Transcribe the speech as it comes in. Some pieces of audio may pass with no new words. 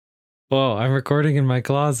Whoa, I'm recording in my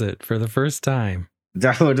closet for the first time.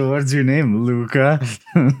 What's your name, Luca?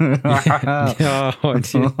 Yeah,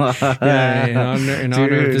 in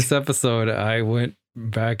honor of this episode, I went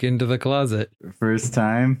back into the closet. First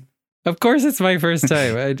time? Of course it's my first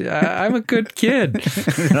time. I'm a good kid.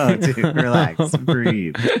 No, dude, relax,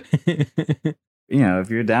 breathe. If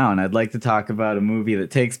you're down, I'd like to talk about a movie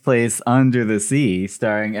that takes place under the sea,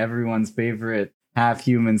 starring everyone's favorite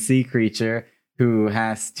half-human sea creature who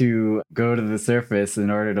has to go to the surface in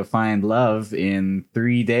order to find love in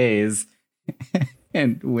 3 days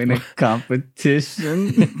and win a competition.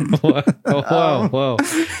 Whoa.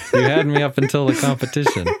 You had me up until the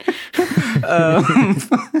competition.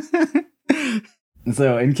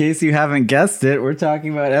 So, in case you haven't guessed it, we're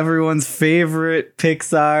talking about everyone's favorite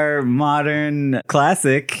Pixar modern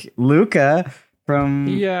classic, LUCA, from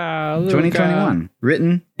 2021.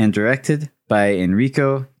 Written and directed by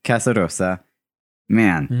Enrico Casarosa.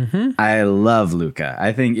 Man, I love LUCA.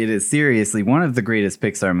 I think it is seriously one of the greatest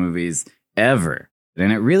Pixar movies ever.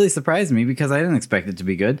 And it really surprised me because I didn't expect it to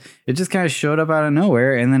be good. It just kind of showed up out of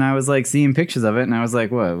nowhere. And then I was like seeing pictures of it and I was like,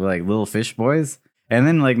 what, like Little Fish Boys? And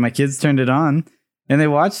then like my kids turned it on and they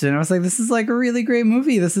watched it and I was like, this is like a really great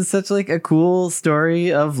movie. This is such like a cool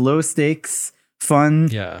story of low stakes, fun,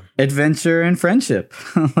 adventure and friendship.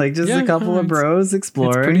 Like just a couple of bros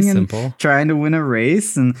exploring and trying to win a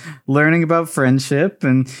race and learning about friendship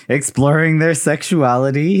and exploring their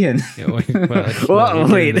sexuality. And wait.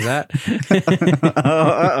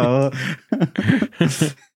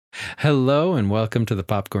 Hello and welcome to The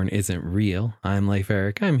Popcorn Isn't Real. I'm Leif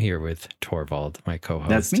Eric. I'm here with Torvald, my co-host.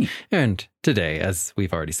 That's me. And today, as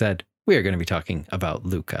we've already said, we are going to be talking about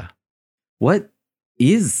LUCA. What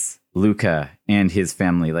is LUCA and his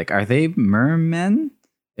family? Like, are they mermen?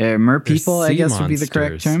 Merpeople, I guess would be the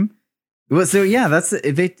correct term. Well, so yeah, that's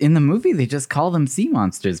in the movie. They just call them sea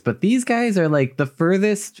monsters, but these guys are like the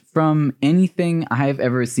furthest from anything I've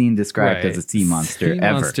ever seen described as a sea monster.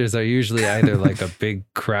 Monsters are usually either like a big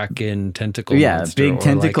kraken tentacle monster, big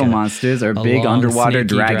tentacle monsters, or big underwater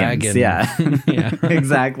dragons. Yeah,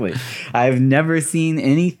 exactly. I've never seen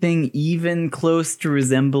anything even close to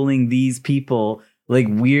resembling these people. Like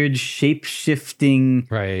weird shape-shifting.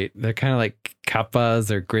 Right. They're kind of like kappas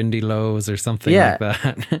or grindylows or something like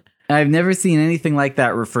that. I've never seen anything like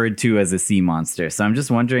that referred to as a sea monster. So I'm just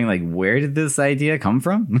wondering, like, where did this idea come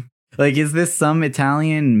from? Like, is this some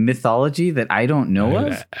Italian mythology that I don't know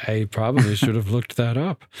of? I probably should have looked that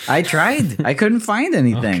up. I tried. I couldn't find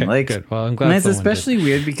anything. Okay, good. Well, I'm glad. And it's especially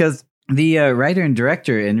weird because the writer and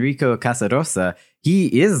director, Enrico Casarosa,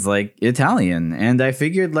 he is like Italian, and I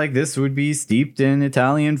figured like this would be steeped in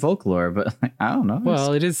Italian folklore, but like, I don't know.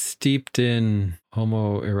 Well, it is steeped in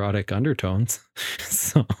homoerotic undertones,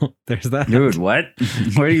 so there's that. Dude, what?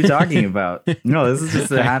 What are you talking about? No, this is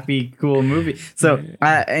just a happy, cool movie. So,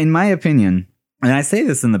 in my opinion, and I say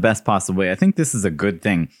this in the best possible way, I think this is a good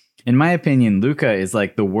thing. In my opinion, LUCA is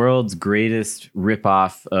like the world's greatest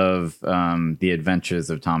ripoff of The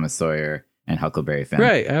Adventures of Thomas Sawyer and Huckleberry Finn.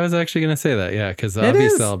 Right. I was actually going to say that. Yeah. Because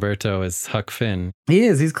obviously Alberto is Huck Finn. He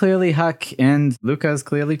is. He's clearly Huck and LUCA is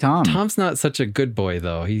clearly Tom. Tom's not such a good boy,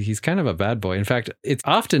 though. He's kind of a bad boy. In fact, it's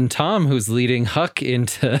often Tom who's leading Huck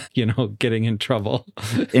into, getting in trouble.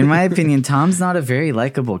 In my opinion, Tom's not a very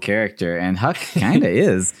likable character and Huck kind of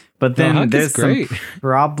is. But then there's some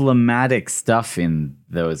problematic stuff in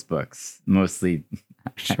those books. Mostly...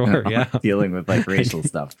 Sure, dealing with like racial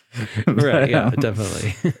stuff. Right, yeah,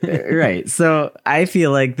 definitely. Right. So I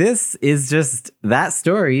feel like this is just that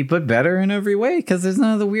story, but better in every way because there's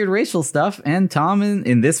none of the weird racial stuff. And Tom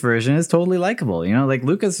in this version is totally likable. Like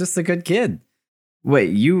LUCA's just a good kid. Wait,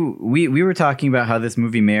 we were talking about how this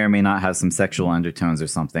movie may or may not have some sexual undertones or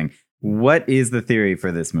something. What is the theory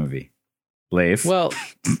for this movie, Leif? Well,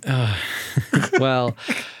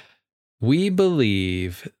 we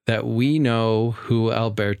believe that we know who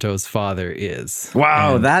Alberto's father is.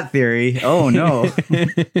 Wow, that theory. Oh, no.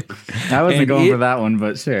 I wasn't going for that one,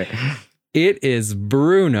 but sure. It is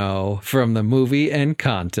Bruno from the movie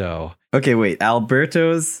Encanto. Okay, wait.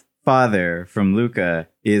 Alberto's father from LUCA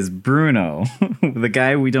is Bruno, the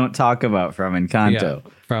guy we don't talk about from Encanto.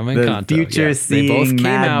 Yeah, from Encanto. The future-seeing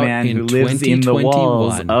madman who lives in the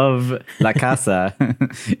walls of La Casa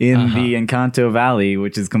in the Encanto Valley,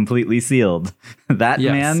 which is completely sealed. That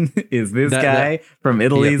man is this guy from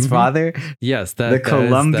Italy's father? Yes. The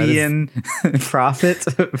Colombian prophet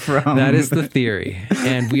from... That is the theory.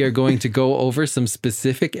 And we are going to go over some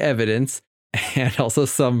specific evidence and also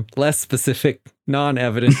some less specific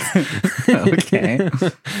non-evidence. Okay.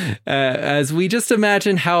 As we just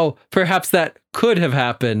imagine how perhaps that could have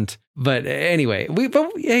happened But anyway,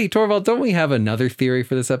 hey, Torvald, don't we have another theory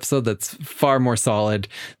for this episode that's far more solid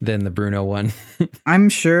than the Bruno one? I'm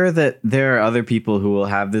sure that there are other people who will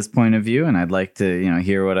have this point of view, and I'd like to,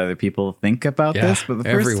 hear what other people think about this. But the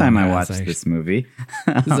first time I watched this movie,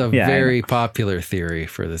 this is a very popular theory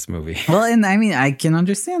for this movie. Well, and I mean, I can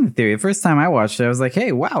understand the theory. The first time I watched it, I was like,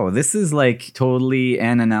 hey, wow, this is like totally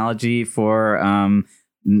an analogy for,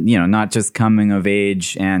 not just coming of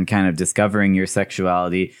age and kind of discovering your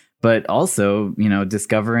sexuality, but also,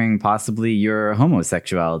 discovering possibly your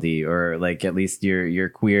homosexuality or like at least your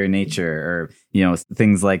queer nature or,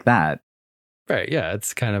 things like that. Right. Yeah.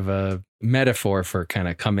 It's kind of a metaphor for kind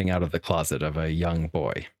of coming out of the closet of a young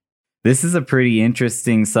boy. This is a pretty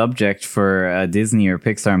interesting subject for a Disney or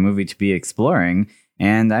Pixar movie to be exploring.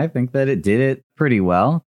 And I think that it did it pretty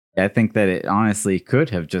well. I think that it honestly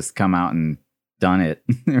could have just come out and done it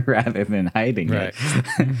rather than hiding it.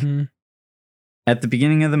 Mm-hmm. At the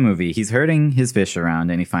beginning of the movie, he's herding his fish around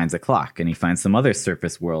and he finds a clock and he finds some other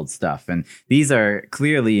surface world stuff. And these are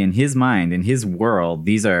clearly in his mind, in his world,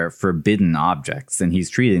 these are forbidden objects and he's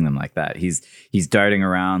treating them like that. He's darting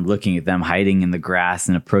around, looking at them, hiding in the grass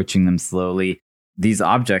and approaching them slowly. These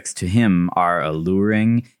objects to him are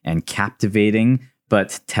alluring and captivating,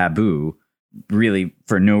 but taboo. Really,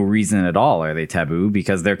 for no reason at all are they taboo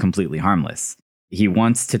because they're completely harmless. He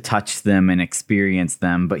wants to touch them and experience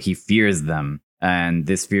them, but he fears them. And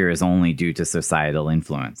this fear is only due to societal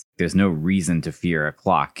influence. There's no reason to fear a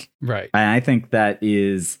clock. Right. And I think that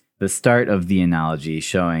is the start of the analogy,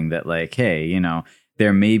 showing that like, hey,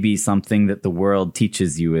 there may be something that the world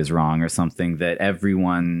teaches you is wrong or something that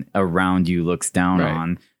everyone around you looks down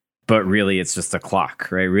on. But really, it's just a clock,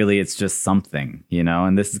 right? Really, it's just something,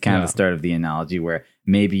 And this is kind of the start of the analogy where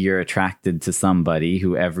maybe you're attracted to somebody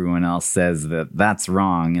who everyone else says that that's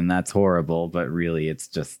wrong and that's horrible. But really, it's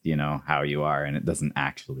just, how you are. And it doesn't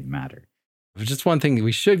actually matter. Just one thing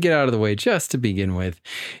we should get out of the way just to begin with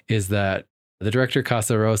is that the director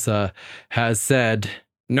Casarosa has said,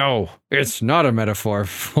 no, it's not a metaphor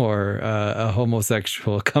for a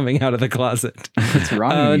homosexual coming out of the closet. What's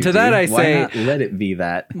wrong with you, to that I say, why not let it be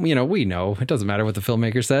that? We know it doesn't matter what the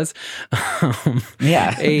filmmaker says.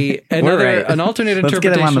 Right. An alternate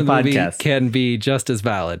interpretation of the movie can be just as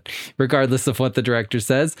valid, regardless of what the director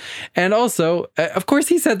says. And also, of course,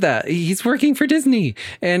 he said that he's working for Disney,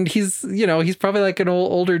 and he's probably like an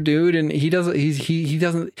older dude, and he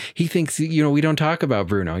thinks we don't talk about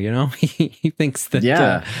Bruno. He thinks that.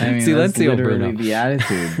 Yeah. I mean, that's literally Bruno. The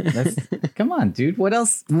attitude. Come on, dude. What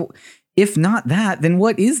else? If not that, then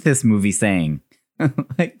what is this movie saying?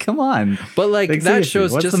 Like, come on. But that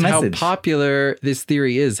shows just how popular this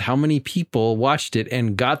theory is. How many people watched it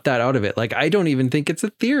and got that out of it? Like, I don't even think it's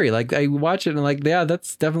a theory. Like, I watch it and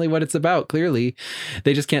that's definitely what it's about. Clearly,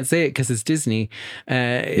 they just can't say it because it's Disney.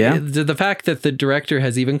 The fact that the director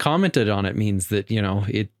has even commented on it means that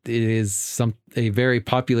it is a very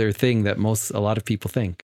popular thing that a lot of people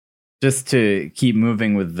think. Just to keep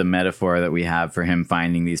moving with the metaphor that we have for him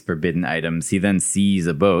finding these forbidden items, he then sees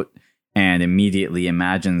a boat and immediately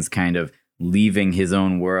imagines kind of leaving his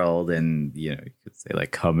own world and, you could say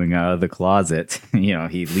like coming out of the closet.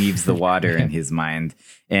 He leaves the water in his mind,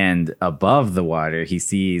 and above the water, he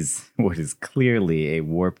sees what is clearly a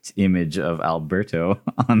warped image of Alberto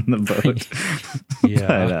on the boat.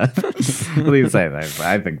 Yeah. But, at least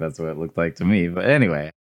I think that's what it looked like to me. But anyway.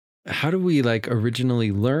 How do we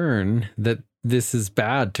originally learn that this is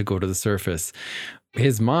bad to go to the surface?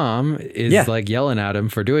 His mom is yelling at him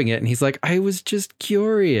for doing it. And he's like, I was just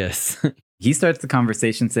curious. He starts the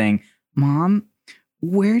conversation saying, Mom,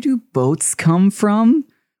 where do boats come from?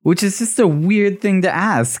 Which is just a weird thing to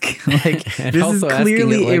ask. This is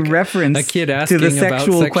clearly a reference to the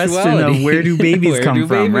sexual question of where do babies come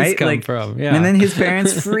from, right? Yeah. And then his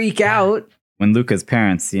parents freak out. When Luca's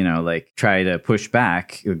parents, try to push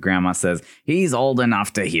back, Grandma says, he's old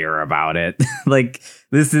enough to hear about it.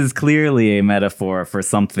 This is clearly a metaphor for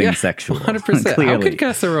something sexual. 100%. How could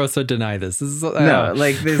Casarosa deny this?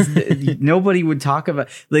 There's nobody would talk about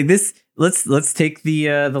this. Let's take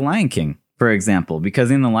the Lion King, for example,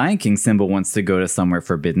 because in the Lion King, Simba wants to go to somewhere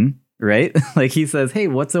forbidden. Right? He says, hey,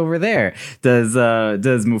 what's over there? Does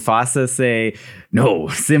Mufasa say, no,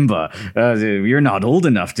 Simba, you're not old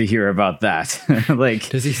enough to hear about that?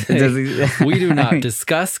 Does he say, we do not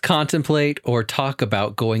discuss, contemplate, or talk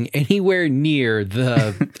about going anywhere near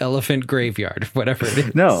the elephant graveyard, whatever it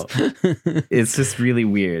is? No, it's just really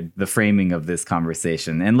weird, the framing of this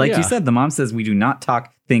conversation. And you said, the mom says, we do not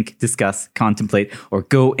talk, think, discuss, contemplate, or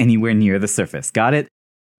go anywhere near the surface. Got it?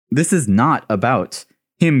 This is not about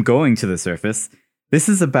him going to the surface. This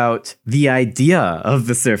is about the idea of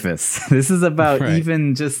the surface. This is about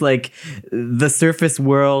even just like the surface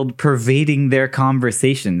world pervading their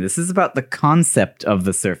conversation. This is about the concept of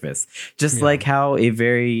the surface. Just like how a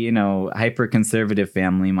very, hyper-conservative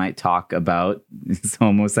family might talk about his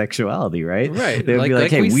homosexuality, right? Right. They'll be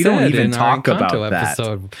like, hey, we don't even talk about that.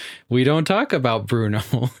 Episode, we don't talk about Bruno.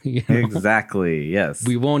 Exactly, yes.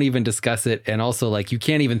 We won't even discuss it. And also, like, you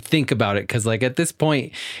can't even think about it because, like, at this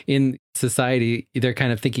point in society, they're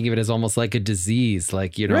kind of thinking of it as almost like a disease,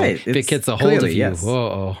 like, if it gets a hold of you.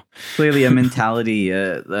 Whoa. Clearly a mentality,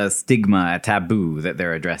 a stigma, a taboo that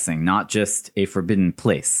they're addressing, not just a forbidden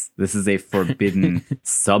place. This is a forbidden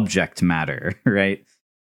subject matter, right?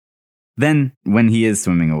 Then when he is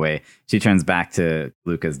swimming away, she turns back to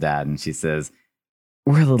Luca's dad and she says,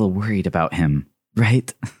 we're a little worried about him,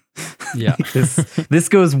 right? Yeah. This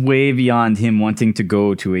goes way beyond him wanting to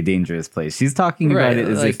go to a dangerous place. She's talking about it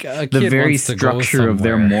as like if the very structure of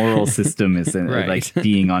their moral system is like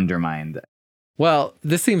being undermined. Well,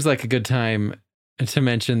 this seems like a good time to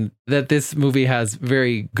mention that this movie has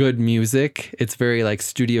very good music. It's very like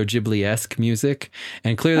Studio Ghibli-esque music.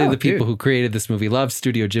 And clearly the people who created this movie love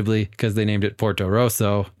Studio Ghibli because they named it Porto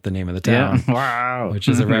Rosso, the name of the town. Yeah. Wow. Which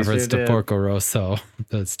is a reference to Porco Rosso,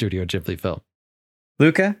 the Studio Ghibli film.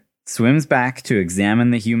 Luca swims back to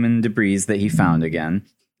examine the human debris that he found again,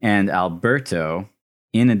 and Alberto,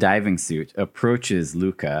 in a diving suit, approaches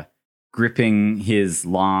Luca, gripping his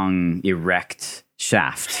long, erect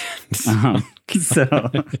shaft.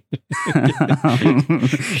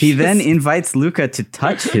 He then invites Luca to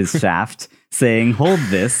touch his shaft, saying, hold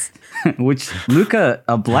this, which Luca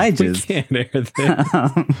obliges. We can't air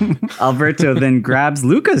this. Alberto then grabs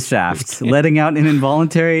Luca's shaft, letting out an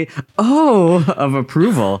involuntary of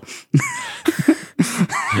approval.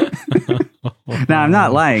 Now, I'm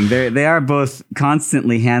not lying. They are both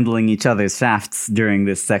constantly handling each other's shafts during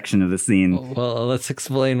this section of the scene. Well, let's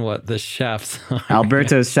explain what the shafts are.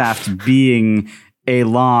 Alberto's shaft being a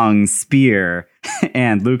long spear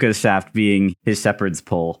and Luca's shaft being his shepherd's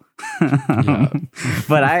pole.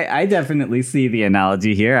 But I definitely see the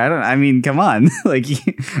analogy here. I mean, come on. Like,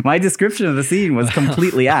 my description of the scene was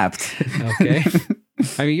completely apt. Okay.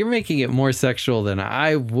 I mean, you're making it more sexual than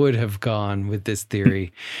I would have gone with this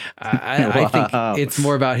theory. I think it's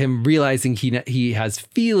more about him realizing he has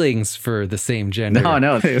feelings for the same gender.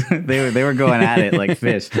 No, they were going at it like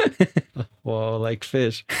fish. Whoa, like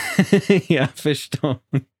fish. Yeah, fish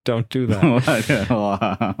don't do that.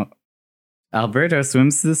 Wow. Alberto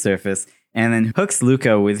swims to the surface and then hooks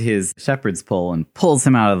Luca with his shepherd's pole and pulls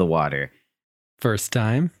him out of the water. First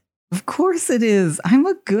time. Of course it is. I'm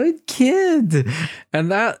a good kid.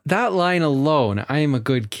 And that line alone, I am a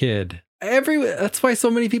good kid. That's why so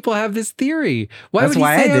many people have this theory. Why would he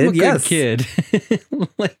say I'm a good kid?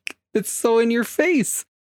 Like, it's so in your face.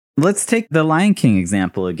 Let's take the Lion King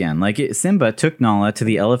example again. Like, Simba took Nala to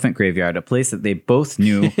the elephant graveyard, a place that they both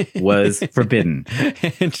knew was forbidden.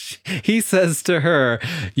 And he says to her,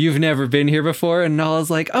 "You've never been here before?" And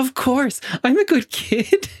Nala's like, "Of course, I'm a good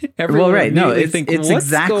kid." Well, right. No, it's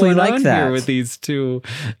exactly like that. Here with these two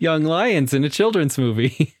young lions in a children's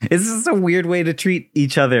movie. It's just a weird way to treat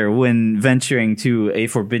each other when venturing to a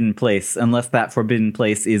forbidden place, unless that forbidden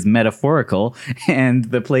place is metaphorical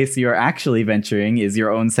and the place you're actually venturing is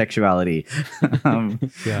your own sexuality.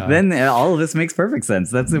 Then all of this makes perfect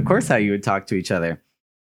sense. That's of course how you would talk to each other.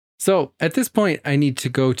 So at this point, I need to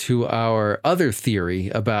go to our other theory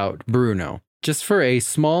about Bruno. Just for a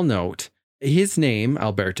small note, his name,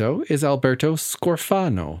 Alberto, is Alberto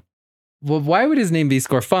Scorfano. Well, why would his name be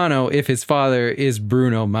Scorfano if his father is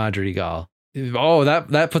Bruno Madrigal? Oh,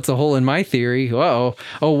 that puts a hole in my theory. Uh-oh.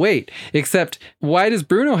 Oh, wait. Except, why does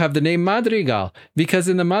Bruno have the name Madrigal? Because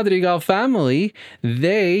in the Madrigal family,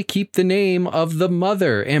 they keep the name of the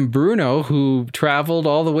mother. And Bruno, who traveled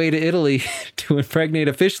all the way to Italy to impregnate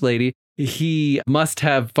a fish lady, he must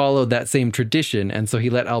have followed that same tradition. And so he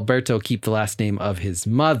let Alberto keep the last name of his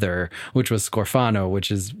mother, which was Scorfano,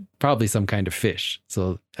 which is probably some kind of fish.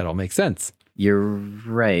 So that all makes sense. You're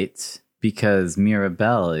right. Because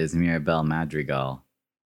Mirabelle is Mirabelle Madrigal,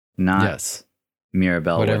 not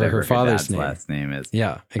Mirabelle, whatever her father's last name is.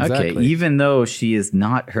 Yeah, exactly. Okay, even though she is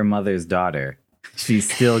not her mother's daughter, she's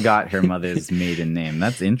still got her mother's maiden name.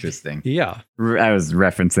 That's interesting. Yeah. I was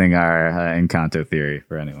referencing our Encanto theory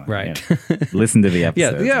for anyone. Right. Yeah. Listen to the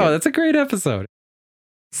episode. Yeah, that's a great episode.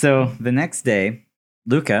 So the next day,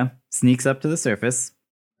 Luca sneaks up to the surface.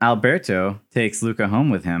 Alberto takes Luca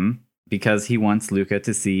home with him, because he wants Luca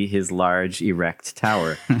to see his large, erect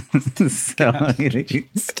tower. Stop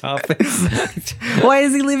it. Why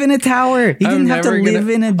does he live in a tower? He didn't have to live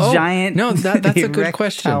in a giant No, that's a good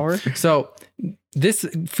question. Tower. So this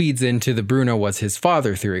feeds into the Bruno was his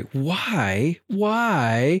father theory.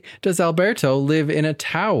 Why does Alberto live in a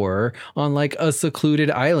tower on like a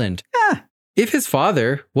secluded island? Yeah. If his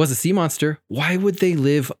father was a sea monster, why would they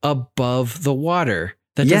live above the water?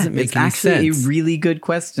 That doesn't make any sense. It's actually a really good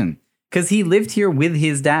question. Because he lived here with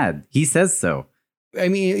his dad. He says so. I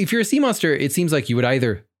mean, if you're a sea monster, it seems like you would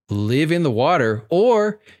either live in the water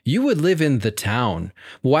or you would live in the town.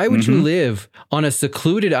 Why would you live on a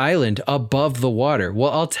secluded island above the water?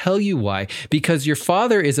 Well, I'll tell you why. Because your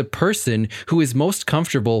father is a person who is most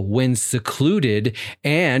comfortable when secluded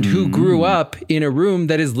and who grew up in a room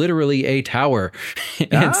that is literally a tower.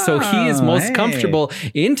 And so he is most comfortable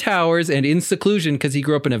in towers and in seclusion because he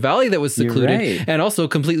grew up in a valley that was secluded and also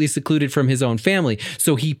completely secluded from his own family.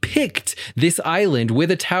 So he picked this island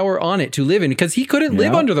with a tower on it to live in because he couldn't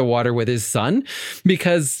live under the water with his son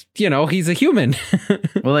because, you know, he's a human.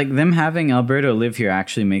 Well, like them having Alberto live here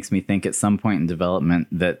actually makes me think at some point in development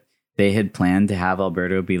that they had planned to have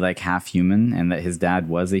Alberto be like half human and that his dad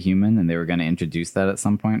was a human and they were going to introduce that at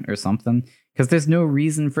some point or something. Because there's no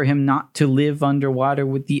reason for him not to live underwater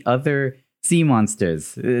with the other sea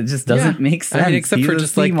monsters. It just doesn't make sense. I mean, except for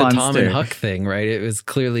just like the Tom and Huck thing, right? It was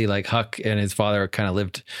clearly like Huck and his father kind of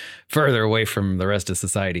lived further away from the rest of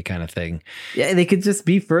society kind of thing. Yeah, they could just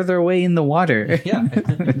be further away in the water. Yeah.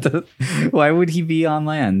 Why would he be on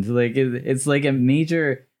land? Like it's like a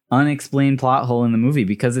major unexplained plot hole in the movie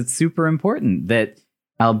because it's super important that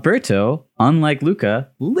Alberto, unlike Luca,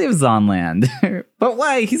 lives on land. But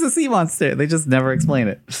why? He's a sea monster. They just never explain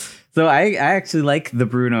it. So I actually like the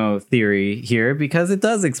Bruno theory here because it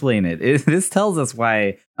does explain it. This tells us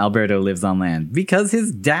why Alberto lives on land. Because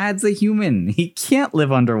his dad's a human. He can't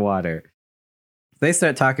live underwater. They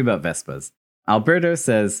start talking about Vespas. Alberto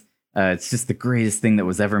says it's just the greatest thing that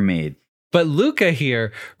was ever made. But Luca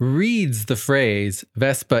here reads the phrase,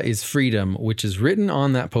 Vespa is freedom, which is written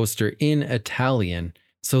on that poster in Italian.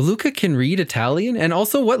 So Luca can read Italian? And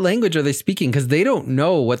also, what language are they speaking? Because they don't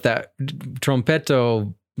know what that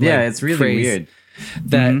trompetto... it's really weird.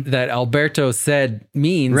 That Alberto said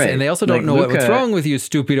means, and they also don't know Luca, what's wrong with you,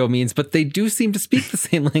 stupido means, but they do seem to speak the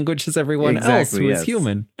same language as everyone else who is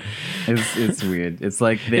human. It's weird. It's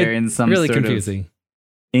like they're in some really sort confusing. Of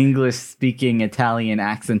English-speaking Italian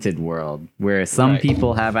accented world where some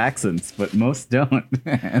people have accents, but most don't.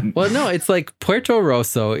 Well, no, it's like Puerto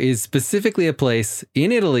Rosso is specifically a place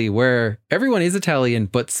in Italy where everyone is Italian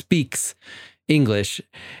but speaks English,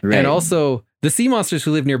 and also the sea monsters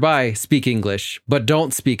who live nearby speak English, but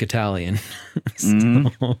don't speak Italian. That's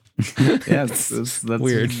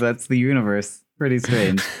weird. That's the universe. Pretty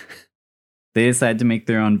strange. They decide to make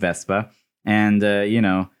their own Vespa.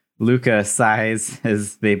 And, Luca sighs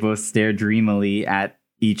as they both stare dreamily at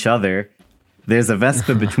each other. There's a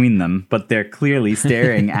Vespa between them, but they're clearly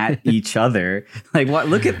staring at each other. Like, what?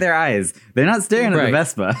 Look at their eyes. They're not staring at the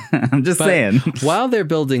Vespa. I'm just saying. While they're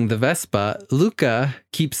building the Vespa, Luca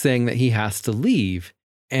keeps saying that he has to leave.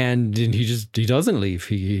 And he doesn't leave.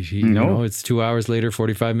 It's 2 hours later,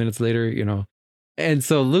 45 minutes later, And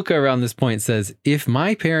so Luca around this point says, if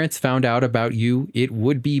my parents found out about you, it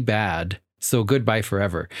would be bad. So goodbye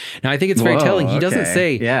forever. Now, I think it's very telling. He doesn't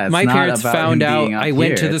say, my parents found out I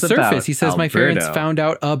went to the surface. He says, my parents found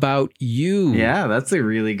out about you. Yeah, that's a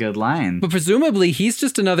really good line. But presumably, he's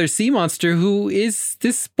just another sea monster who is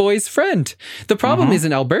this boy's friend. The problem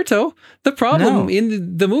isn't Alberto. The problem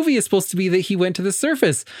in the movie is supposed to be that he went to the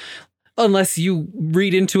surface. Unless you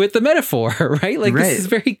read into it the metaphor, right? Like this is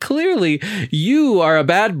very clearly, you are a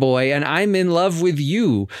bad boy and I'm in love with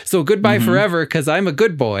you. So goodbye forever because I'm a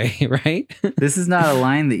good boy, right? This is not a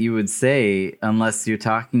line that you would say unless you're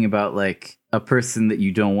talking about like a person that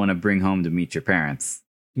you don't want to bring home to meet your parents.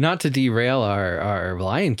 Not to derail our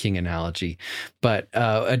Lion King analogy, but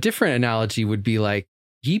a different analogy would be like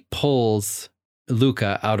he pulls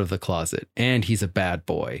Luca out of the closet and he's a bad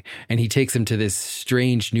boy and he takes him to this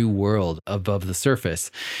strange new world above the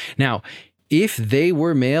surface. Now, if they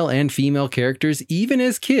were male and female characters, even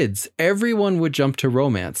as kids, everyone would jump to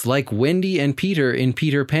romance, like Wendy and Peter in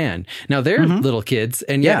Peter Pan. Now, they're little kids,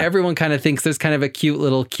 and yet everyone kind of thinks there's kind of a cute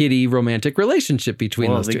little kiddie romantic relationship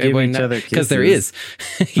between those two. Because there is.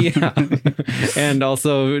 Yeah. And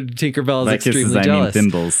also, Tinkerbell is extremely jealous.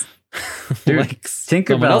 Thimbles. Dude, like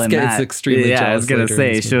Tinkerbell in that, extremely jealous. I was going to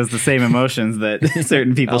say, shows the same emotions that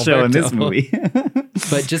certain people show in this movie.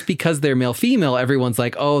 But just because they're male-female, everyone's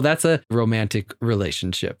like, oh, that's a romantic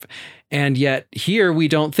relationship. And yet here we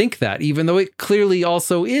don't think that, even though it clearly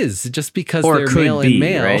also is, just because they're male and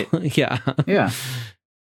male. Right? Yeah.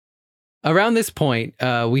 Around this point,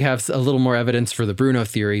 we have a little more evidence for the Bruno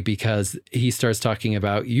theory because he starts talking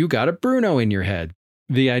about, you got a Bruno in your head.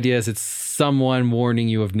 The idea is it's someone warning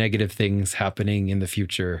you of negative things happening in the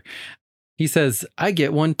future. He says, I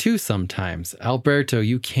get one too sometimes. Alberto,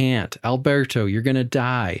 you can't. Alberto, you're going to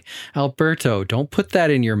die. Alberto, don't put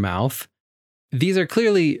that in your mouth. These are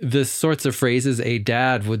clearly the sorts of phrases a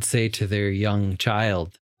dad would say to their young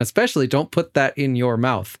child. Especially, don't put that in your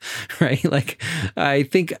mouth, right? Like, I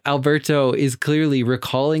think Alberto is clearly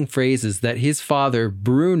recalling phrases that his father,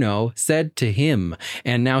 Bruno, said to him.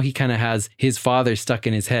 And now he kind of has his father stuck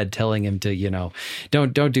in his head telling him to,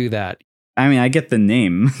 don't do that. I mean, I get the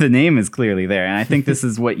name. The name is clearly there. And I think this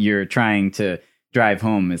is what you're trying to drive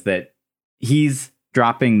home, is that he's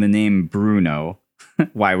dropping the name Bruno.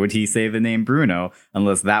 Why would he say the name Bruno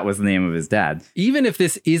unless that was the name of his dad? Even if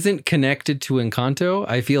this isn't connected to Encanto,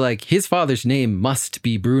 I feel like his father's name must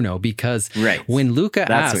be Bruno, because when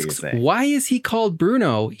Luca asks, why is he called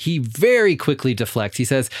Bruno? He very quickly deflects. He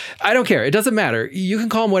says, I don't care. It doesn't matter. You can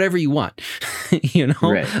call him whatever you want.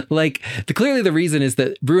 Like clearly the reason is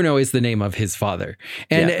that Bruno is the name of his father.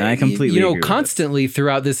 And I completely agree with constantly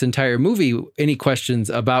throughout this entire movie, any questions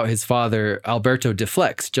about his father, Alberto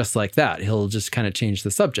deflects just like that. He'll just kind of change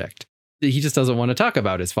the subject. He just doesn't want to talk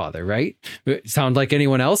about his father, right? Sound like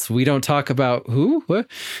anyone else? We don't talk about who? What?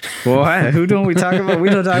 Well, who don't we talk about? We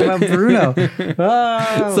don't talk about Bruno.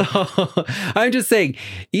 Oh. So I'm just saying,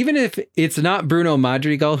 even if it's not Bruno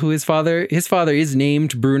Madrigal who his father is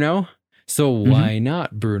named Bruno. So why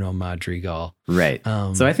not Bruno Madrigal? Right.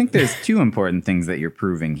 So I think there's two important things that you're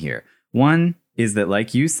proving here. One is that,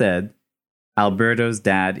 like you said, Alberto's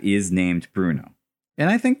dad is named Bruno. And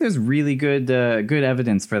I think there's really good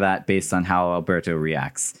evidence for that based on how Alberto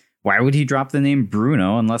reacts. Why would he drop the name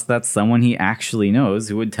Bruno unless that's someone he actually knows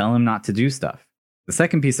who would tell him not to do stuff? The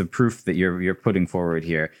second piece of proof that you're putting forward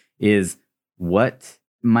here is what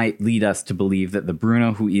might lead us to believe that the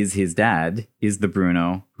Bruno who is his dad is the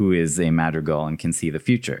Bruno who is a Madrigal and can see the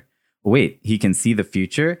future. Wait, he can see the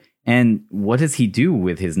future? And what does he do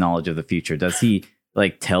with his knowledge of the future? Does he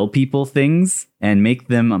tell people things and make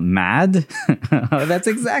them mad? That's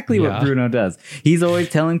exactly what Bruno does. He's always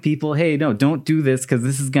telling people, hey, no, don't do this because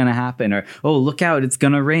this is going to happen. Or, oh, look out, it's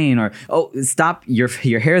going to rain. Or, oh, stop, your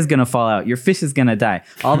hair is going to fall out. Your fish is going to die.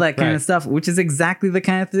 All that kind of stuff, which is exactly the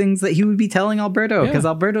kind of things that he would be telling Alberto, because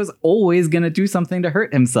Alberto's always going to do something to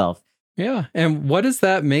hurt himself. Yeah. And what does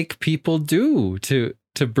that make people do to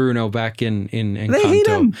Bruno back in Encanto? They hate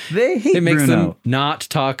him. They hate Bruno. It makes them not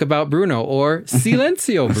talk about Bruno, or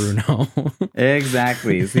Silencio Bruno.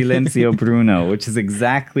 Exactly. Silencio Bruno, which is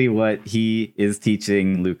exactly what he is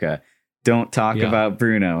teaching Luca. Don't talk about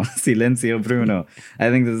Bruno. Silencio Bruno. I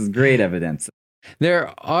think this is great evidence.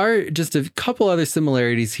 There are just a couple other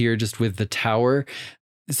similarities here just with the tower.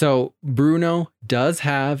 So Bruno does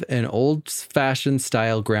have an old-fashioned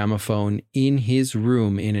style gramophone in his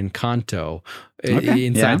room in Encanto,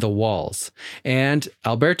 inside the walls. And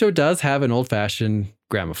Alberto does have an old-fashioned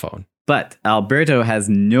gramophone. But Alberto has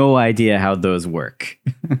no idea how those work.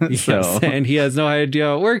 Yes, and he has no idea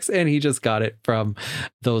how it works, and he just got it from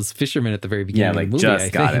those fishermen at the very beginning of the movie.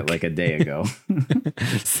 Just got it like a day ago.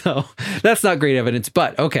 So that's not great evidence,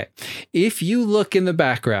 but okay. If you look in the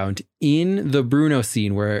background in the Bruno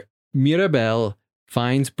scene where Mirabel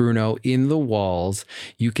finds Bruno in the walls,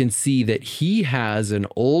 you can see that he has an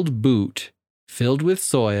old boot filled with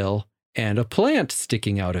soil and a plant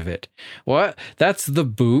sticking out of it. What? That's the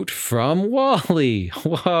boot from WALL-E.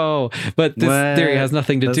 Whoa. But this theory has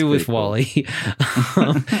nothing to do with WALL-E.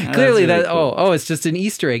 Clearly that, cool. It's just an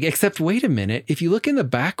Easter egg. Except, wait a minute. If you look in the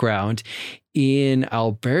background in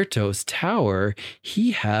Alberto's tower,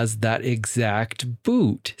 he has that exact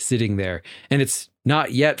boot sitting there. And it's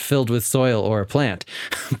not yet filled with soil or a plant,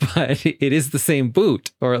 but it is the same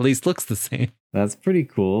boot, or at least looks the same. That's pretty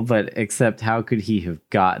cool, but except how could he have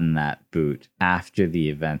gotten that boot after the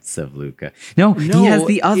events of Luca? No, he has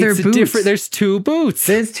the other boot. There's two boots.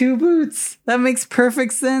 There's two boots. That makes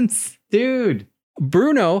perfect sense, dude.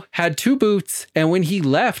 Bruno had two boots, and when he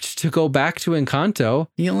left to go back to Encanto,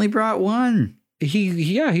 he only brought one.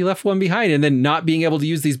 He left one behind, and then not being able to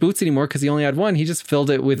use these boots anymore because he only had one, he just filled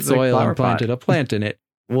it with soil and planted a plant in it.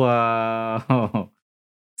 Whoa.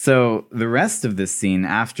 So the rest of this scene,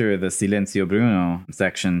 after the Silencio Bruno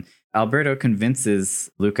section, Alberto convinces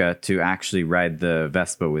Luca to actually ride the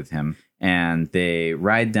Vespa with him. And they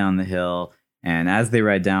ride down the hill. And as they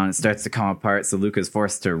ride down, it starts to come apart. So Luca's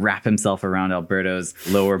forced to wrap himself around Alberto's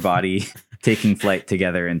lower body, taking flight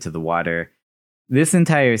together into the water. This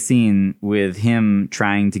entire scene with him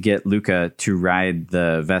trying to get Luca to ride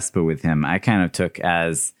the Vespa with him, I kind of took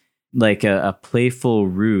as like a playful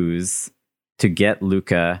ruse to get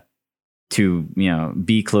Luca to,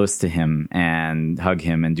 be close to him and hug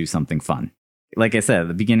him and do something fun. like I said, at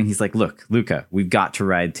the beginning, he's like, look, Luca, we've got to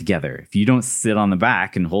ride together. If you don't sit on the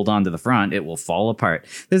back and hold on to the front, it will fall apart.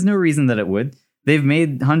 There's no reason that it would. They've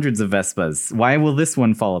made hundreds of Vespas. Why will this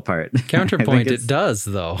one fall apart? Counterpoint, it does,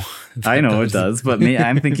 though. I know it does, but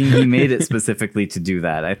I'm thinking he made it specifically to do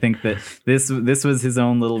that. I think that this was his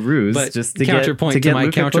own little ruse, but just to counterpoint get to my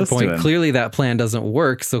Luca counterpoint. Clearly, that plan doesn't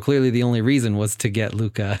work. So clearly, the only reason was to get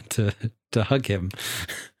Luca to hug him.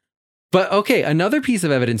 But okay, another piece of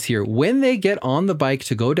evidence here. When they get on the bike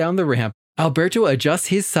to go down the ramp, Alberto adjusts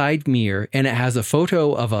his side mirror and it has a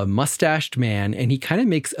photo of a mustached man and he kind of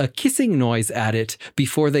makes a kissing noise at it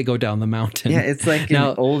before they go down the mountain. Yeah, it's like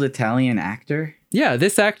an old Italian actor. Yeah,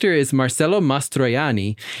 this actor is Marcello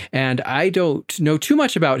Mastroianni, and I don't know too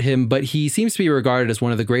much about him, but he seems to be regarded as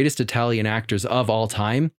one of the greatest Italian actors of all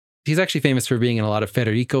time. He's actually famous for being in a lot of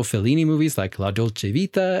Federico Fellini movies like La Dolce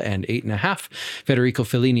Vita and 8.5. Federico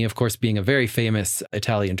Fellini, of course, being a very famous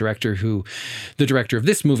Italian director who the director of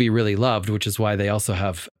this movie really loved, which is why they also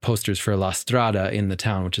have posters for La Strada in the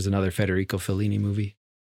town, which is another Federico Fellini movie.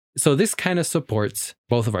 So this kind of supports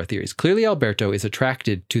both of our theories. Clearly, Alberto is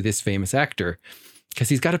attracted to this famous actor because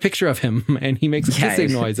he's got a picture of him and he makes a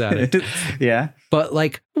kissing noise at it. Yeah. But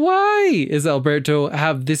like, why is Alberto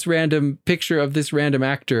have this random picture of this random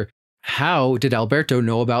actor? How did Alberto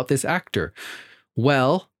know about this actor?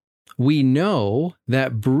 Well, we know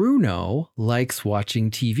that Bruno likes watching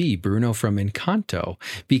TV, Bruno from Encanto,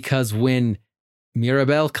 because when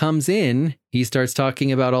Mirabel comes in, he starts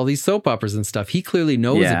talking about all these soap operas and stuff. He clearly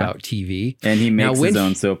knows about TV. And he makes his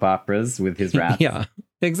own soap operas with his rap. Yeah,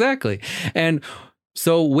 exactly. And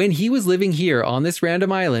so when he was living here on this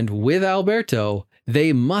random island with Alberto,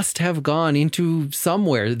 they must have gone into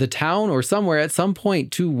somewhere, the town or somewhere at some point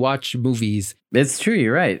to watch movies. It's true,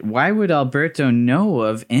 you're right. Why would Alberto know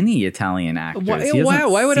of any Italian actors? Why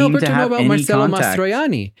would Alberto know about Marcello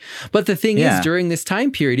Mastroianni? But the thing is, during this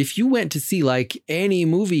time period, if you went to see like any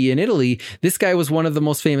movie in Italy, this guy was one of the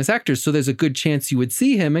most famous actors. So there's a good chance you would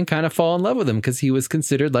see him and kind of fall in love with him because he was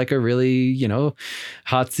considered like a really,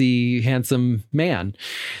 hotsy, handsome man.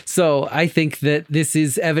 So I think that this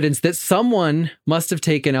is evidence that someone must have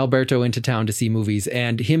taken Alberto into town to see movies,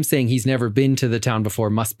 and him saying he's never been to the town before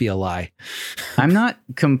must be a lie. I'm not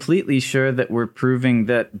completely sure that we're proving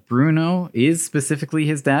that Bruno is specifically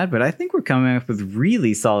his dad, but I think we're coming up with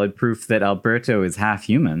really solid proof that Alberto is half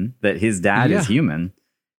human, that his dad is human,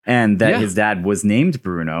 and that his dad was named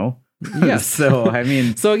Bruno. Yes. So, I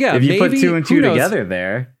mean, if you put two and two together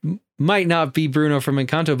there. Might not be Bruno from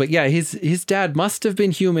Encanto, but yeah, his dad must have been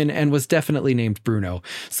human and was definitely named Bruno.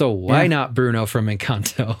 So why not Bruno from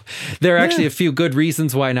Encanto? There are actually a few good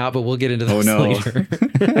reasons why not, but we'll get into those later.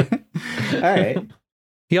 All right.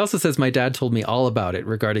 He also says, my dad told me all about it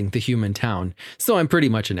regarding the human town, so I'm pretty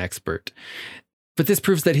much an expert. But this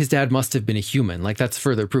proves that his dad must have been a human. Like, that's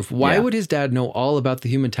further proof. Why would his dad know all about the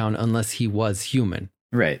human town unless he was human?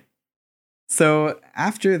 Right. So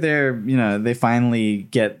after they finally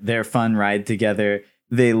get their fun ride together,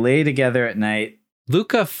 they lay together at night.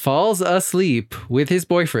 Luca falls asleep with his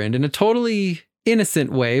boyfriend in a totally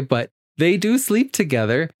innocent way, but they do sleep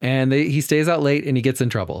together and he stays out late and he gets in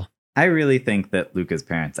trouble. I really think that Luca's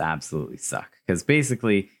parents absolutely suck because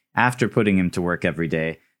basically after putting him to work every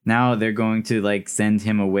day, now they're going to send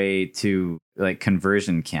him away to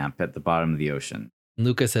conversion camp at the bottom of the ocean.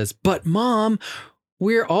 Luca says, but Mom,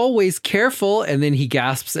 we're always careful. And then he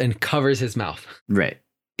gasps and covers his mouth. Right.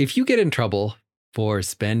 If you get in trouble for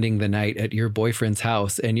spending the night at your boyfriend's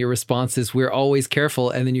house and your response is, we're always careful,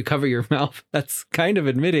 and then you cover your mouth, that's kind of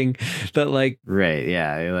admitting that Right.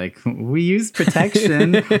 Yeah. You're like, we use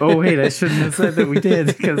protection. Oh, wait, I shouldn't have said that we did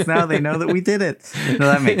because now they know that we did it. No,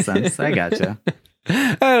 that makes sense. I gotcha.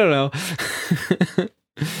 I don't know.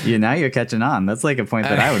 Now you're catching on. That's like a point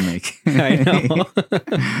that I would make. I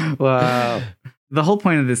know. Wow. The whole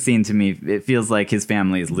point of this scene to me, it feels like his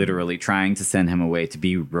family is literally trying to send him away to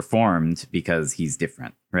be reformed because he's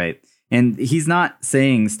different, right? And he's not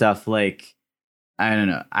saying stuff like, I don't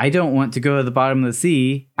know, I don't want to go to the bottom of the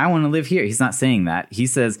sea. I want to live here. He's not saying that. He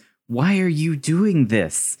says, why are you doing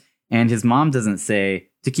this? And his mom doesn't say,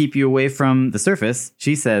 to keep you away from the surface.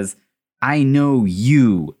 She says, I know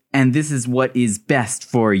you, and this is what is best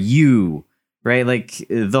for you, right?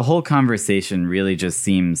 The whole conversation really just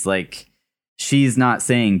seems like she's not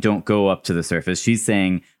saying don't go up to the surface. She's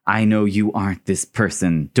saying, I know you aren't this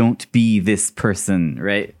person. Don't be this person,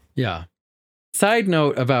 right? Yeah. Side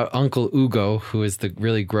note about Uncle Ugo, who is the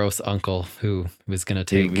really gross uncle who was going to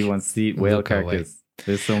take... He wants to eat whale carcass.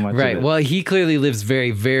 There's so much. Right. Well, he clearly lives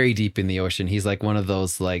very, very deep in the ocean. He's like one of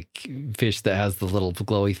those like fish that has the little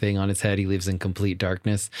glowy thing on his head. He lives in complete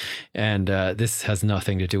darkness. And this has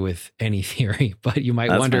nothing to do with any theory, but you might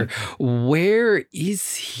wonder, where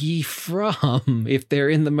is he from if they're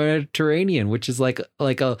in the Mediterranean, which is like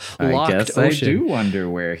a locked ocean? I do wonder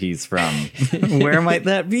where he's from. Where might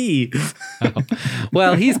that be?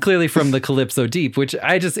 Well, he's clearly from the Calypso Deep, which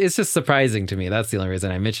it's just surprising to me. That's the only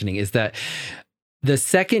reason I'm mentioning is that the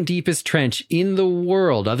second deepest trench in the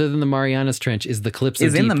world, other than the Marianas Trench, is the Calypso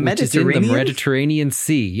Deep, in the Mediterranean? Which is in the Mediterranean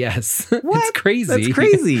Sea. Yes. What? It's crazy. That's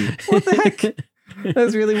crazy. What the heck?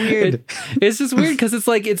 That's really weird. It's just weird because it's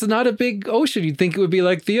like, it's not a big ocean. You'd think it would be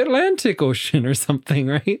like the Atlantic Ocean or something,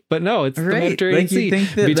 right? But no, it's the Mediterranean Sea. You'd think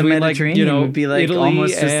that between the Mediterranean would be like Italy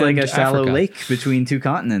almost just like a shallow Africa. Lake between two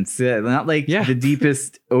continents. Not like the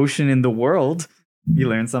deepest ocean in the world. You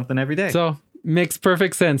learn something every day. So makes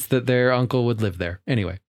perfect sense that their uncle would live there.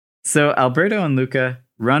 Anyway. So Alberto and Luca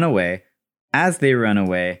run away. As they run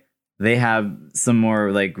away, they have some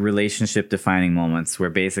more like relationship defining moments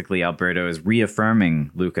where basically Alberto is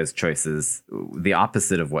reaffirming Luca's choices, the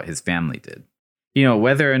opposite of what his family did. You know,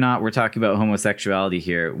 whether or not we're talking about homosexuality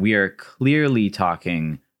here, we are clearly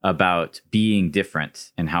talking about being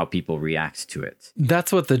different and how people react to it.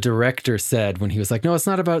 That's what the director said when he was like, no, it's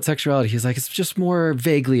not about sexuality. He was like, it's just more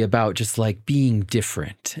vaguely about just like being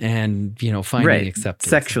different and, you know, finding acceptance.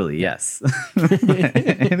 Sexually, yes.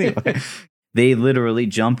 Anyway, they literally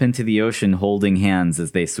jump into the ocean holding hands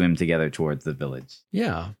as they swim together towards the village.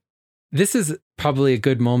 Yeah. This is probably a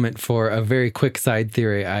good moment for a very quick side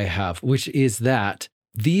theory I have, which is that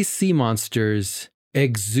these sea monsters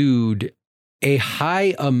exude a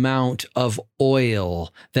high amount of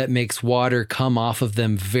oil that makes water come off of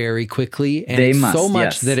them very quickly. And so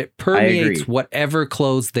much that it permeates whatever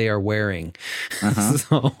clothes they are wearing.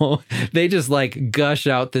 So they just like gush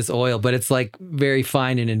out this oil, but it's like very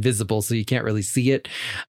fine and invisible, so you can't really see it.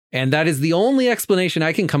 And that is the only explanation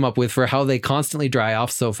I can come up with for how they constantly dry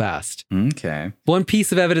off so fast. Okay. One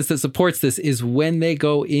piece of evidence that supports this is when they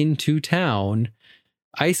go into town,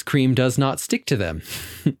 ice cream does not stick to them.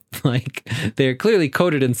 Like they're clearly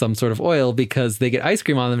coated in some sort of oil because they get ice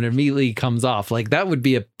cream on them and it immediately comes off. Like that would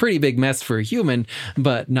be a pretty big mess for a human,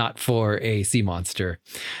 but not for a sea monster.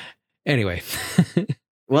 Anyway.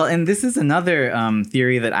 Well, and this is another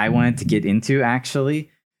theory that I wanted to get into,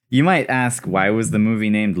 actually. You might ask, why was the movie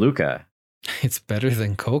named Luca? It's better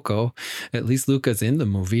than Coco. At least Luca's in the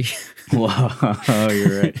movie. Whoa,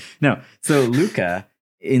 you're right. No, so Luca,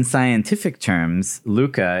 in scientific terms,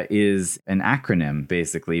 LUCA is an acronym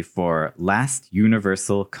basically for Last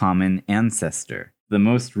Universal Common Ancestor, the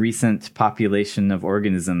most recent population of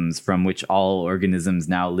organisms from which all organisms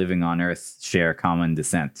now living on Earth share common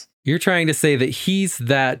descent. You're trying to say that he's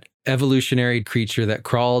that evolutionary creature that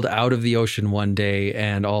crawled out of the ocean one day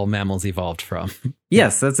and all mammals evolved from.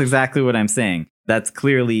 Yes, that's exactly what I'm saying. That's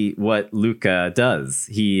clearly what LUCA does.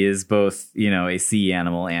 He is both, you know, a sea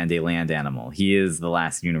animal and a land animal. He is the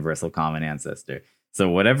last universal common ancestor. So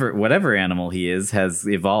whatever animal he is has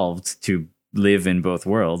evolved to live in both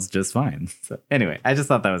worlds just fine. So anyway, I just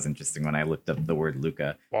thought that was interesting when I looked up the word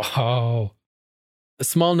LUCA. Wow. A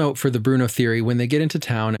small note for the Bruno theory. When they get into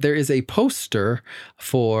town, there is a poster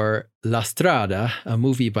for La Strada, a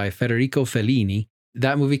movie by Federico Fellini.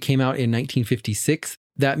 That movie came out in 1956.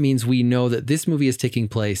 That means we know that this movie is taking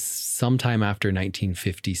place sometime after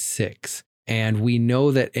 1956. And we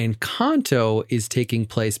know that Encanto is taking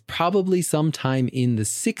place probably sometime in the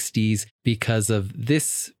 60s because of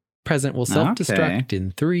this present will self-destruct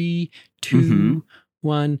in 3, 2,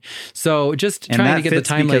 1. So just trying to get the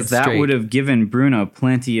timeline straight. That would have given Bruno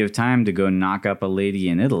plenty of time to go knock up a lady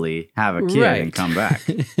in Italy, have a kid, and come back.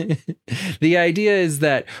 The idea is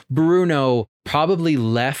that Bruno probably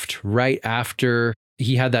left right after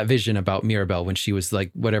he had that vision about Mirabelle when she was like,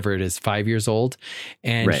 whatever it is, 5 years old.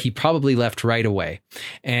 And he probably left right away.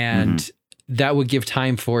 And that would give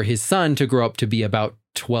time for his son to grow up to be about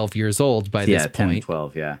 12 years old by this point. 10,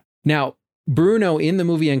 12, yeah. Now, Bruno in the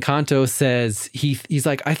movie Encanto says he's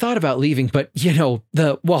like, I thought about leaving, but you know,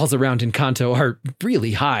 the walls around Encanto are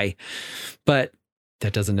really high. But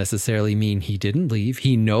that doesn't necessarily mean he didn't leave.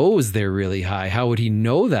 He knows they're really high. How would he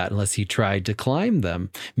know that unless he tried to climb them?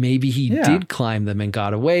 Maybe he did climb them and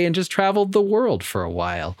got away and just traveled the world for a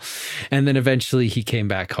while. And then eventually he came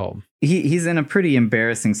back home. He's in a pretty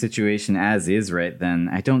embarrassing situation as is right then.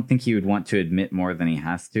 I don't think he would want to admit more than he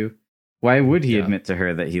has to. Why would he admit to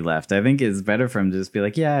her that he left? I think it's better for him to just be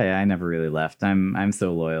like, yeah, I never really left. I'm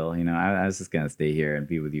so loyal. You know, I was just going to stay here and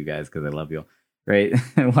be with you guys because I love you. right?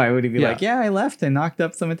 Why would he be like, yeah, I left and knocked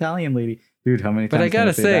up some Italian lady? Dude, how many times? But I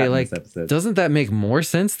gotta say, like, doesn't that make more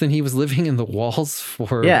sense than he was living in the walls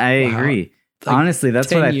for? Yeah, I agree. Like, honestly,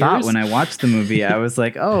 that's what I thought when I watched the movie. I was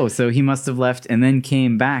like, oh, so he must have left and then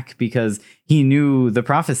came back because he knew the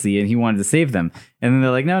prophecy and he wanted to save them. And then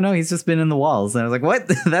they're like, no, he's just been in the walls. And I was like, what?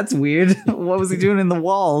 That's weird. What was he doing in the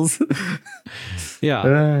walls?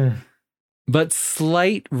 Yeah. But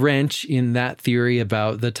slight wrench in that theory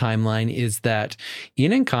about the timeline is that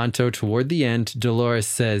in Encanto, toward the end, Dolores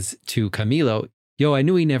says to Camilo, yo, I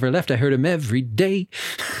knew he never left. I heard him every day.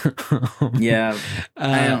 Yeah.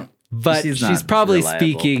 I don't. But she's probably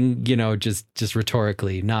speaking, just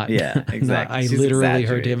rhetorically, not. Yeah, exactly. I literally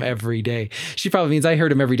heard him every day. She probably means I heard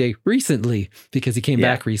him every day recently because he came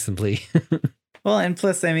back recently. Well, and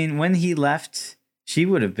plus, I mean, when he left, she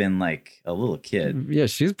would have been like a little kid. Yeah,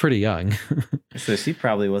 she's pretty young. So she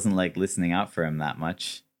probably wasn't like listening out for him that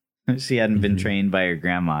much. She hadn't been trained by her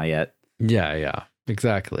grandma yet. Yeah,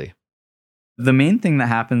 exactly. The main thing that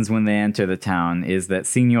happens when they enter the town is that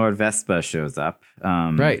Signor Vespa shows up.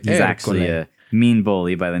 Right. He's actually a mean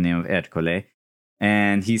bully by the name of Ercole.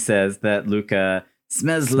 And he says that Luca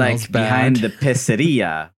smells like bad behind the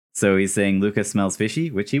pizzeria. So he's saying Luca smells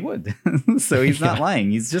fishy, which he would. So he's not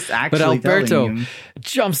lying. He's just actually telling him. But Alberto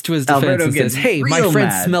jumps to his defense and says, hey, my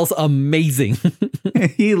friend smells amazing.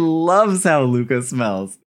 He loves how Luca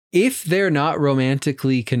smells. If they're not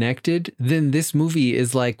romantically connected, then this movie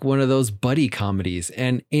is like one of those buddy comedies.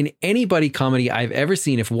 And in any buddy comedy I've ever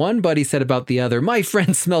seen, if one buddy said about the other, my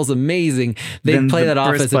friend smells amazing, they play that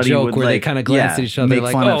off as a joke where they kind of glance at each other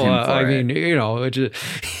like, I mean,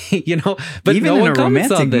 but even no in one a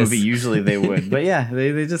romantic movie, usually they would. But yeah,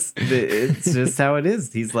 they just, it's just how it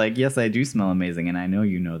is. He's like, yes, I do smell amazing. And I know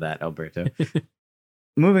you know that, Alberto.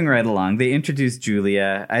 Moving right along, they introduce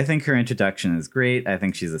Julia. I think her introduction is great. I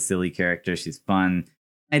think she's a silly character. She's fun.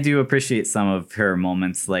 I do appreciate some of her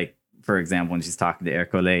moments, like, for example, when she's talking to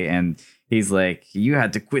Ercole and he's like, you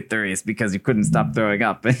had to quit the race because you couldn't stop throwing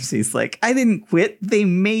up. And she's like, I didn't quit. They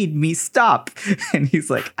made me stop. And he's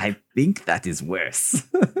like, I think that is worse.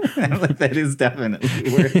 I'm like, that is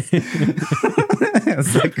definitely worse.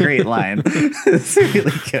 It's a great line. It's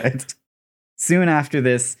really good. Soon after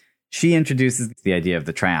this, she introduces the idea of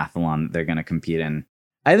the triathlon that they're going to compete in.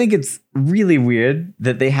 I think it's really weird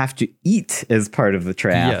that they have to eat as part of the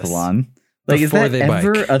triathlon. Yes. Like, before is that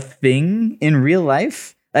ever a thing in real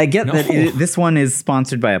life? I get that this one is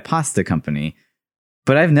sponsored by a pasta company,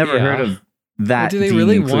 but I've never heard of that. Well, do they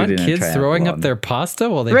really want kids throwing up their pasta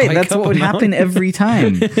while they bike that's what would happen every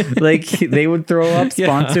time. Like, they would throw up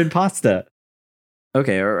sponsored pasta.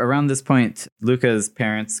 Okay, around this point, Luca's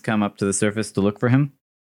parents come up to the surface to look for him.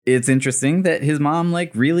 It's interesting that his mom,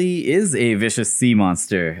 like, really is a vicious sea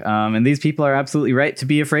monster. And these people are absolutely right to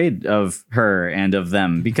be afraid of her and of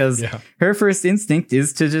them because her first instinct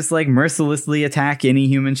is to just, like, mercilessly attack any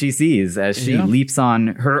human she sees as she leaps on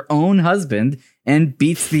her own husband and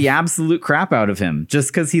beats the absolute crap out of him just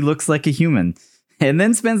because he looks like a human. And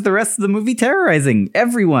then spends the rest of the movie terrorizing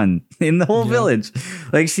everyone in the whole village.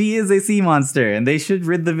 Like, she is a sea monster and they should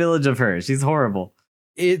rid the village of her. She's horrible.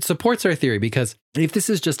 It supports our theory because if this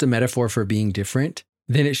is just a metaphor for being different,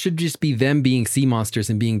 then it should just be them being sea monsters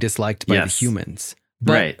and being disliked by the humans.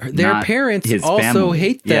 But their parents also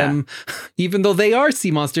hate them, even though they are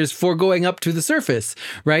sea monsters, for going up to the surface,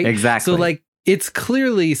 right? Exactly. So, like, it's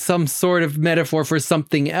clearly some sort of metaphor for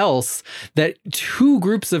something else that two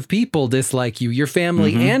groups of people dislike you, your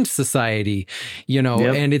family and society,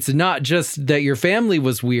 and it's not just that your family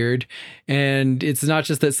was weird and it's not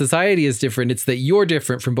just that society is different. It's that you're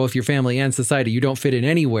different from both your family and society. You don't fit in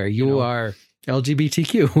anywhere. You are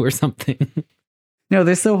LGBTQ or something. No,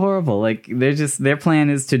 they're so horrible. Like, their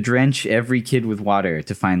plan is to drench every kid with water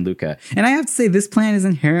to find Luca. And I have to say, this plan is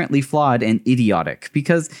inherently flawed and idiotic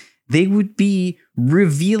because they would be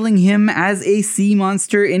revealing him as a sea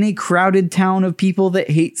monster in a crowded town of people that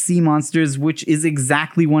hate sea monsters, which is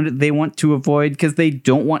exactly what they want to avoid because they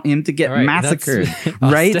don't want him to get massacred.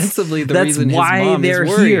 Right? Ostensibly, the that's reason why his mom they're is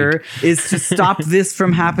worried. here is to stop this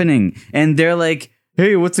from happening. And they're like,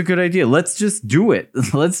 hey, what's a good idea? Let's just do it.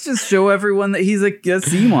 Let's just show everyone that he's a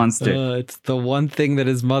sea monster. It's the one thing that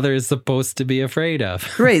his mother is supposed to be afraid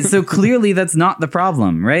of. Right. So clearly that's not the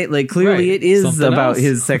problem, right? Like, clearly it is something about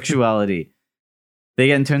his sexuality. They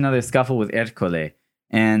get into another scuffle with Ercole.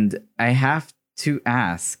 And I have to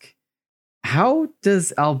ask, how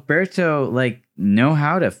does Alberto, like, know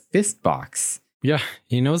how to fist box? Yeah,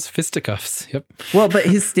 he knows fisticuffs. Yep. Well, but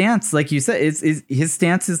his stance, like you said, his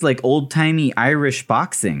stance is like old-timey Irish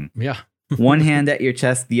boxing. Yeah. One hand at your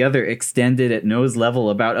chest, the other extended at nose level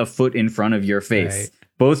about a foot in front of your face. Right.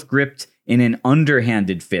 Both gripped in an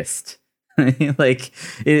underhanded fist. Like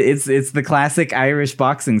it's the classic Irish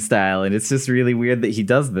boxing style, and it's just really weird that he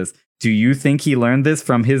does this. Do you think he learned this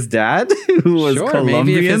from his dad, who was Colombian?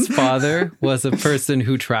 Maybe if his father was a person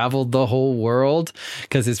who traveled the whole world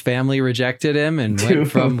because his family rejected him and went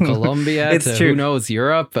from Colombia to who knows,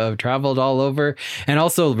 Europe, traveled all over, and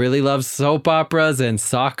also really loves soap operas and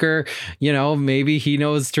soccer. You know, maybe he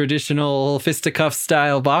knows traditional fisticuff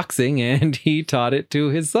style boxing and he taught it to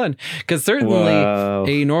his son. Because certainly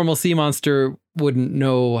a normal sea monster wouldn't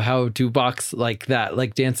know how to box like that,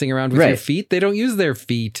 like dancing around with your feet. They don't use their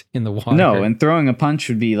feet in the water. No, and throwing a punch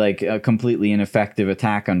would be like a completely ineffective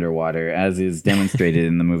attack underwater, as is demonstrated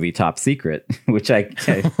in the movie Top Secret, which I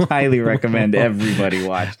highly recommend everybody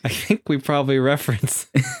watch. I think we probably reference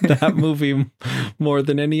that movie more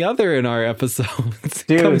than any other in our episodes.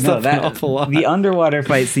 Dude, the underwater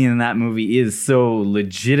fight scene in that movie is so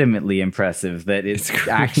legitimately impressive that it's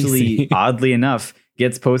actually, oddly enough,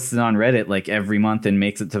 gets posted on Reddit like every month and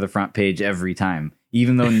makes it to the front page every time,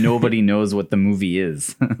 even though nobody knows what the movie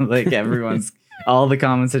is. Like all the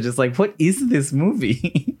comments are just like, what is this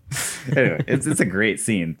movie? Anyway, it's a great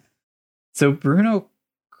scene. So Bruno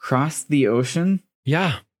crossed the ocean?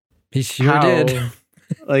 Yeah, he sure did.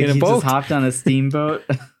 Like he just hopped on a steamboat?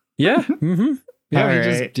 Yeah. Mm-hmm.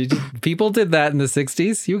 Yeah, people did that in the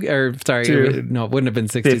 60s. No, it wouldn't have been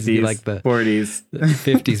 60s. 50s, it'd be like the 40s,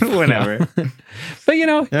 50s, whatever. But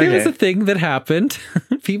it was a thing that happened.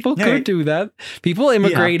 People could do that. People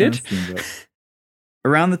immigrated.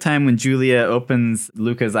 Around the time when Julia opens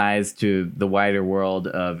Luca's eyes to the wider world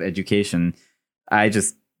of education, I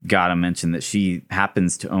just gotta mention that she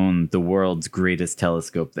happens to own the world's greatest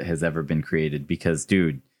telescope that has ever been created. Because,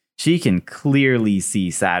 dude, she can clearly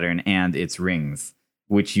see Saturn and its rings,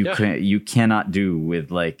 which you cannot do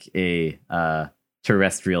with like a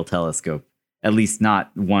terrestrial telescope, at least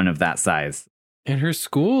not one of that size. And her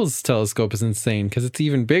school's telescope is insane because it's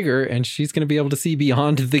even bigger, and she's going to be able to see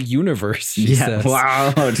beyond the universe, she says.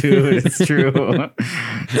 Wow, dude, it's true.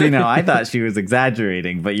 See, now I thought she was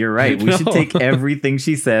exaggerating, but you're right. We should take everything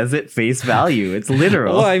she says at face value. It's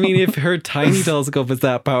literal. Well, I mean, if her tiny telescope is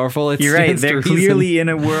that powerful, you're right. They're clearly in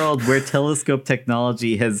a world where telescope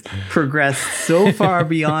technology has progressed so far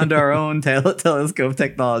beyond our own telescope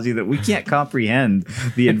technology that we can't comprehend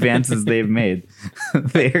the advances they've made.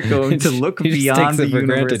 They're going to look beyond the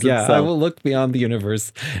universe itself. Yeah, I will look beyond the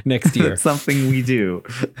universe next year. It's something we do.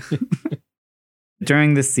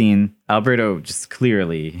 During this scene, Alberto just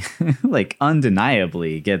clearly, like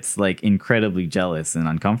undeniably, gets like incredibly jealous and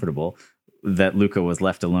uncomfortable that Luca was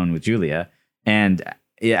left alone with Julia. And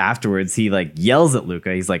afterwards, he like yells at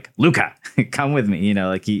Luca. He's like, "Luca, come with me." You know,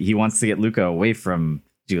 like he wants to get Luca away from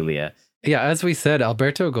Julia. Yeah, as we said,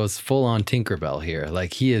 Alberto goes full on Tinkerbell here.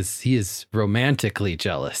 Like he is romantically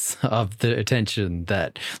jealous of the attention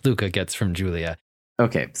that Luca gets from Julia.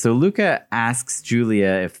 Okay, so Luca asks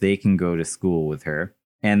Julia if they can go to school with her.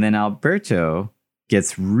 And then Alberto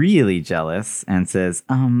gets really jealous and says,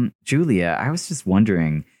 Julia, I was just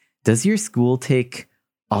wondering, does your school take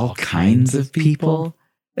all kinds of people?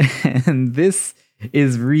 And this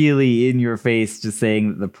is really in your face, just saying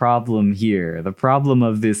that the problem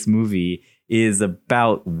of this movie is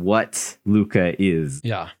about what Luca is.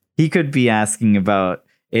 Yeah. He could be asking about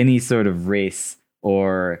any sort of race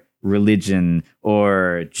or religion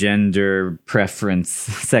or gender preference,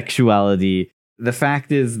 sexuality. The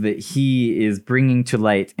fact is that he is bringing to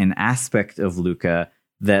light an aspect of Luca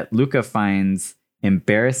that Luca finds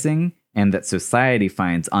embarrassing and that society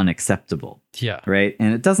finds unacceptable. Yeah. Right?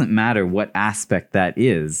 And it doesn't matter what aspect that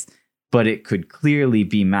is, but it could clearly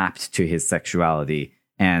be mapped to his sexuality,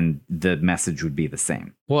 and the message would be the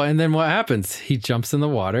same. Well, and then what happens? He jumps in the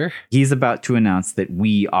water. He's about to announce that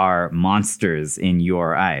we are monsters in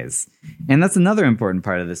your eyes. And that's another important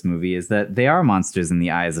part of this movie, is that they are monsters in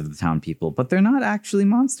the eyes of the town people, but they're not actually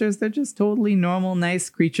monsters. They're just totally normal, nice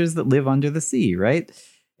creatures that live under the sea, right?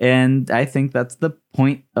 And I think that's the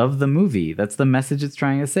point of the movie. That's the message it's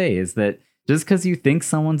trying to say, is that just because you think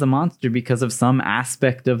someone's a monster because of some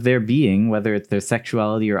aspect of their being, whether it's their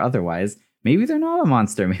sexuality or otherwise, maybe they're not a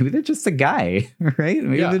monster. Maybe they're just a guy, right?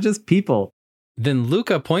 Maybe they're just people. Then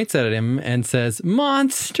Luca points at him and says,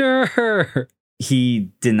 "Monster!"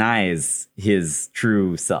 He denies his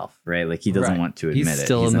true self, right? Like he doesn't want to admit it. He's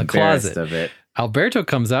still in the closet. Of it. Alberto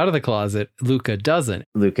comes out of the closet. Luca doesn't.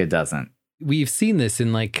 Luca doesn't. We've seen this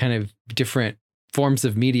in like kind of different forms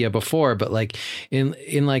of media before, but like in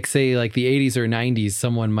like say like the 80s or 90s,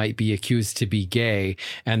 someone might be accused to be gay,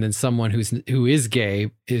 and then someone who is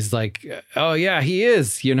gay is like, oh yeah, he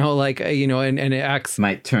is, like, and it acts,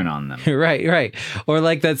 might turn on them. Right. Or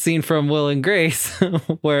like that scene from Will and Grace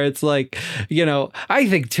where it's like, I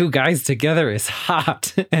think two guys together is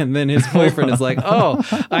hot, and then his boyfriend is like, oh,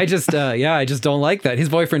 I just don't like that. His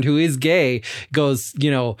boyfriend, who is gay, goes,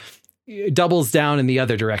 doubles down in the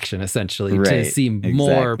other direction, essentially, to seem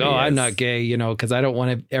more, I'm not gay, because I don't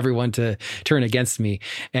want everyone to turn against me.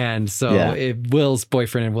 And so Will's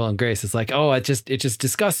boyfriend in Will and Grace is like, oh, it just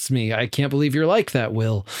disgusts me. I can't believe you're like that,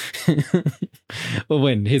 Will.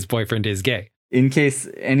 When his boyfriend is gay. In case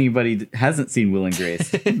anybody hasn't seen Will and Grace,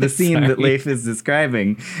 the scene that Leif is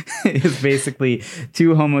describing is basically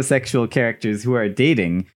two homosexual characters who are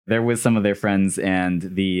dating. They're with some of their friends, and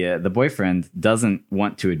the boyfriend doesn't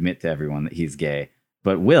want to admit to everyone that he's gay.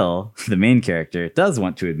 But Will, the main character, does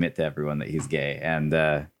want to admit to everyone that he's gay,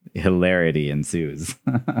 and hilarity ensues.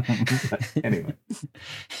 Anyway,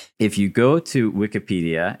 if you go to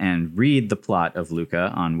Wikipedia and read the plot of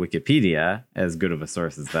LUCA on Wikipedia, as good of a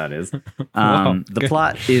source as that is, the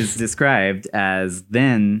plot is described as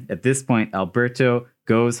then, at this point, Alberto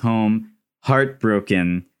goes home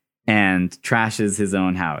heartbroken and trashes his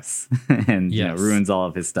own house and ruins all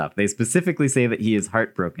of his stuff. They specifically say that he is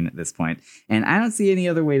heartbroken at this point, and I don't see any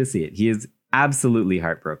other way to see it. He is absolutely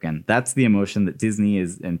heartbroken. That's the emotion that Disney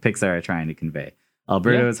and Pixar are trying to convey.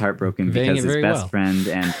 Alberto is heartbroken because his best friend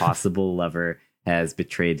and possible lover has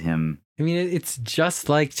betrayed him. I mean, it's just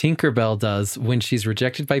like Tinkerbell does when she's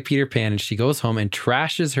rejected by Peter Pan and she goes home and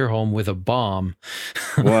trashes her home with a bomb.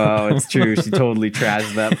 Wow, it's true. She totally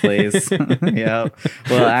trashed that place. Yeah.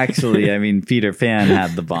 Well, actually, I mean, Peter Pan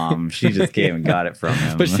had the bomb. She just came and got it from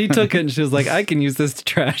him. But she took it and she was like, I can use this to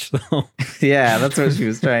trash the home. Yeah, that's what she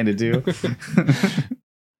was trying to do.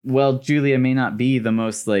 Well, Julia may not be the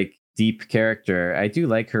most like deep character. I do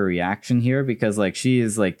like her reaction here because like she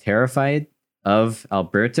is like terrified of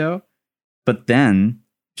Alberto. But then,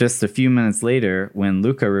 just a few minutes later, when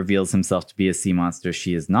LUCA reveals himself to be a sea monster,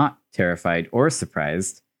 she is not terrified or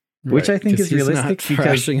surprised, which I think is realistic. He's not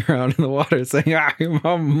thrashing around in the water saying, I'm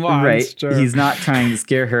a monster. Right. He's not trying to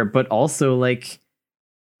scare her, but also, like,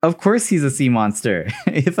 of course he's a sea monster.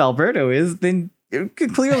 If Alberto is, then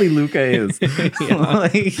clearly LUCA is.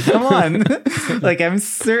 Like, come on. Like, I'm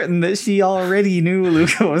certain that she already knew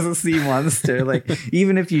LUCA was a sea monster. Like,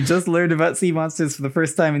 even if you just learned about sea monsters for the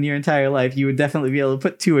first time in your entire life, you would definitely be able to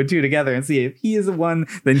put two and two together and see if he is one,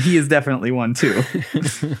 then he is definitely one too.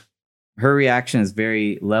 Her reaction is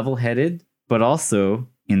very level-headed, but also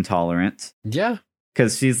intolerant. Yeah.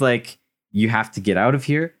 Because she's like, you have to get out of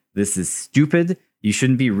here. This is stupid. You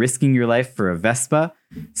shouldn't be risking your life for a Vespa.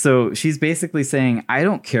 So she's basically saying, I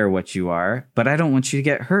don't care what you are, but I don't want you to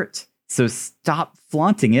get hurt. So stop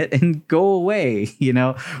flaunting it and go away,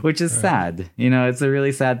 which is sad. It's a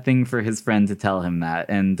really sad thing for his friend to tell him that.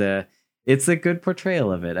 And it's a good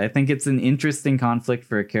portrayal of it. I think it's an interesting conflict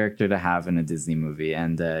for a character to have in a Disney movie.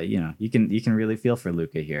 And, you can really feel for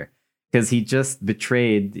LUCA here because he just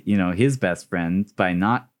betrayed, his best friend by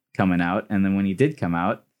not coming out. And then when he did come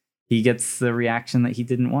out, he gets the reaction that he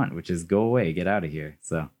didn't want, which is go away, get out of here.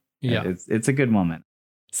 So it's a good moment.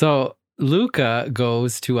 So LUCA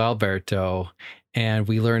goes to Alberto and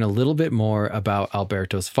we learn a little bit more about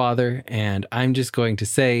Alberto's father. And I'm just going to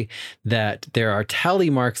say that there are tally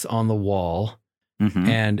marks on the wall. Mm-hmm.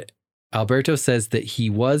 And Alberto says that he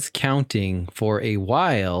was counting for a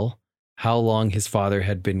while how long his father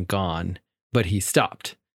had been gone, but he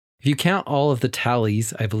stopped. If you count all of the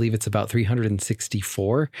tallies, I believe it's about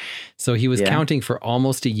 364. So he was counting for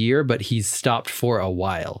almost a year, but he's stopped for a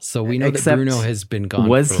while. So we know that Bruno has been gone for a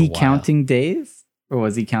while. Was he counting days? Or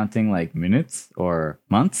was he counting like minutes or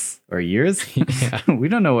months or years? Yeah. We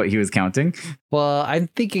don't know what he was counting. Well, I'm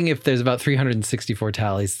thinking if there's about 364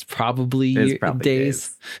 tallies, it's probably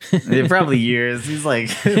days. They're probably years. He's like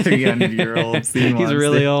 300-year-old. He's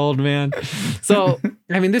really old, man. So,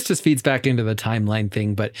 I mean, this just feeds back into the timeline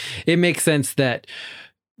thing, but it makes sense that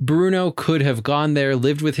Bruno could have gone there,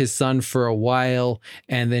 lived with his son for a while,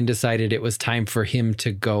 and then decided it was time for him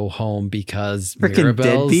to go home because Mirabelle's...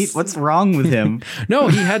 deadbeat? What's wrong with him? No,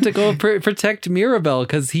 he had to go protect Mirabelle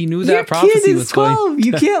because he knew that prophecy was 12. going...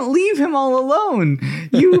 You can't leave him all alone.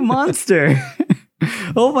 You monster.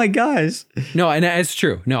 Oh my gosh. No, and it's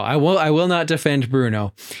true. No, I will not defend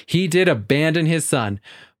Bruno. He did abandon his son.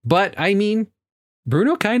 But, I mean...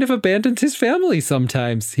 Bruno kind of abandons his family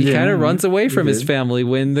sometimes. He kind of runs away from his family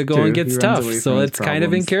when the going gets tough. So it's kind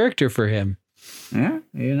of in character for him. Yeah,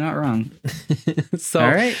 you're not wrong. So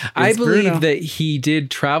I believe Bruno. That he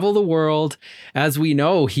did travel the world. As we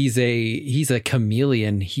know, he's a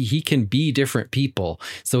chameleon. He can be different people,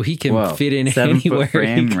 so he can fit in 7-foot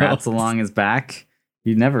frame, he wraps along his back.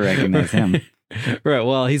 You'd never recognize him. Right.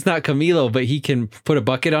 Well, he's not Camilo, but he can put a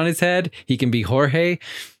bucket on his head. He can be Jorge.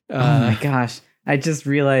 Oh my gosh! I just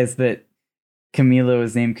realized that Camilo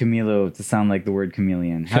is named Camilo to sound like the word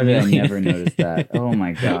chameleon. How did I never notice that? Oh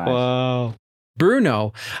my gosh! Wow.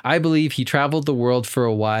 Bruno, I believe he traveled the world for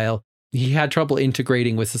a while. He had trouble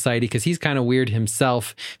integrating with society because he's kind of weird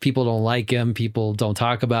himself. People don't like him. People don't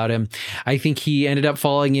talk about him. I think he ended up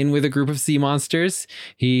falling in with a group of sea monsters.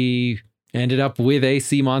 He ended up with a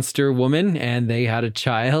sea monster woman and they had a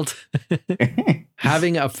child.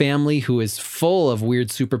 Having a family who is full of weird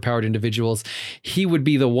superpowered individuals, he would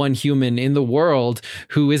be the one human in the world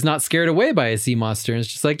who is not scared away by a sea monster. And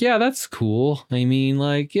it's just like, yeah, that's cool. I mean,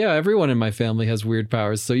 like, yeah, everyone in my family has weird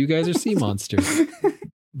powers, so you guys are sea monsters.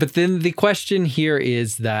 But then the question here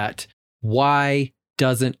is that why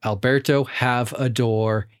doesn't Alberto have a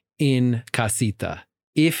door in Casita?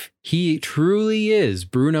 If he truly is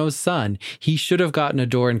Bruno's son, he should have gotten a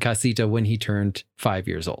door in Casita when he turned 5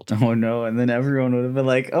 years old. Oh no, and then everyone would have been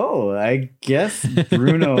like, oh, I guess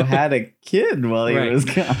Bruno had a kid while he was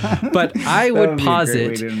gone. But I would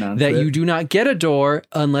posit that you do not get a door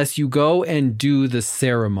unless you go and do the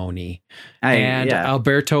ceremony.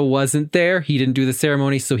 Alberto wasn't there. He didn't do the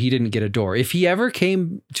ceremony, so he didn't get a door. If he ever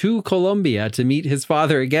came to Colombia to meet his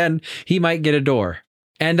father again, he might get a door.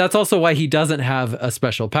 And that's also why he doesn't have a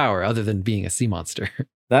special power other than being a sea monster.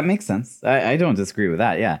 That makes sense. I don't disagree with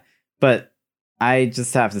that, yeah. But I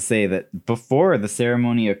just have to say that before the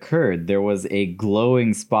ceremony occurred, there was a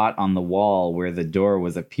glowing spot on the wall where the door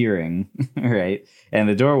was appearing, right? And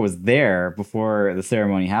the door was there before the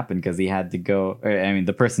ceremony happened because he had to go,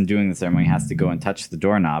 the person doing the ceremony has to go and touch the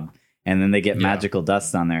doorknob, and then they get magical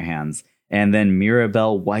dust on their hands. And then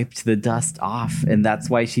Mirabel wiped the dust off, and that's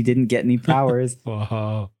why she didn't get any powers.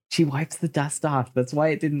 Wow. She wipes the dust off. That's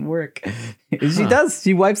why it didn't work. She does.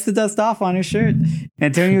 She wipes the dust off on her shirt.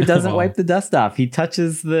 Antonio doesn't wipe the dust off. He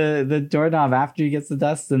touches the doorknob after he gets the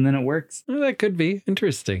dust, and then it works. Well, that could be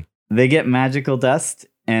interesting. They get magical dust,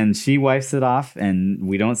 and she wipes it off, and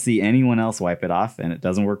we don't see anyone else wipe it off, and it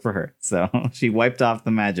doesn't work for her. So she wiped off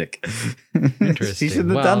the magic. Interesting. She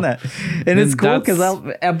shouldn't have done that. And it's cool because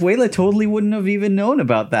Abuela totally wouldn't have even known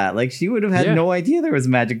about that. Like, she would have had no idea there was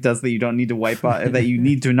magic dust that you don't need to wipe off, that you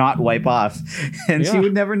need to not wipe off. And she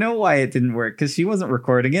would never know why it didn't work because she wasn't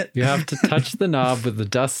recording it. You have to touch the knob with the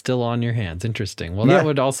dust still on your hands. Interesting. Well, that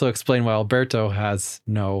would also explain why Alberto has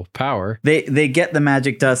no power. They get the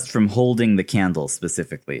magic dust from holding the candle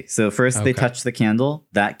specifically. So first they touch the candle,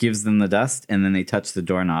 that gives them the dust, and then they touch the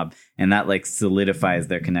doorknob, and that like solidifies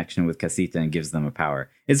their connection with Casita and gives them a power.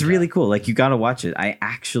 It's really cool. Like, you got to watch it. I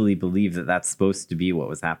actually believe that that's supposed to be what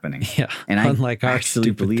was happening. Yeah. And I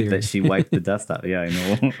actually believe that she wiped the dust off. Yeah, I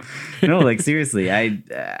know. No, like, seriously,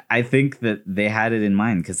 I think that they had it in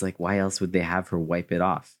mind because, like, why else would they have her wipe it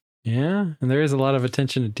off? Yeah, and there is a lot of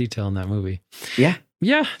attention to detail in that movie. Yeah.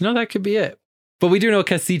 Yeah, no, that could be it. But we do know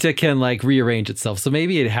Casita can like rearrange itself. So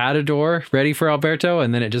maybe it had a door ready for Alberto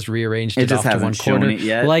and then it just rearranged it off to one corner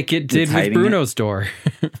like it did with Bruno's door.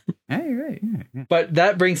 Yeah, you're right. Yeah. But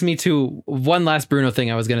that brings me to one last Bruno thing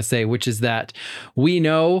I was going to say, which is that we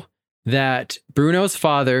know that Bruno's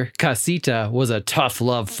father, Casita, was a tough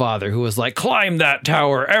love father who was like, climb that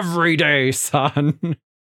tower every day, son.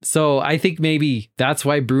 So I think maybe that's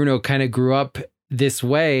why Bruno kind of grew up this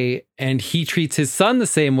way, and he treats his son the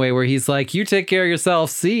same way, where he's like, you take care of yourself,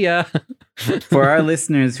 see ya. For our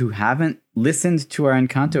listeners who haven't listened to our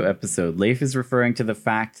Encanto episode, Leif is referring to the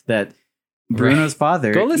fact that Bruno's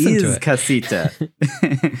father is Casita.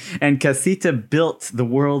 And Casita built the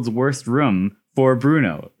world's worst room for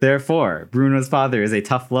Bruno. Therefore, Bruno's father is a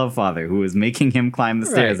tough love father who is making him climb the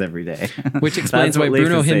stairs every day. Which explains why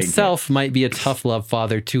Bruno himself might be a tough love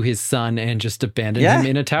father to his son and just abandon him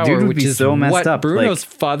in a tower, which is so messed up. Bruno's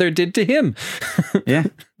father did to him. Yeah.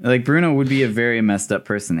 Like, Bruno would be a very messed up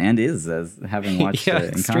person, and is, as having watched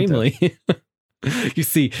Encanto. Extremely. You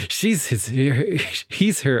see,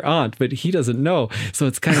 he's her aunt, but he doesn't know. So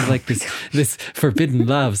it's kind of like this forbidden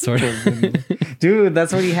love sort of. Dude,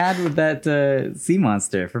 that's what he had with that sea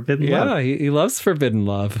monster, forbidden love. Yeah, he loves forbidden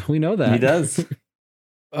love. We know that. He does.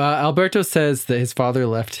 Alberto says that his father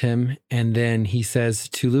left him, and then he says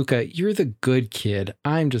to Luca, you're the good kid.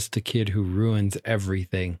 I'm just a kid who ruins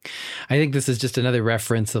everything. I think this is just another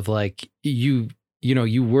reference of like, you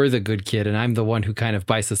you were the good kid and I'm the one who kind of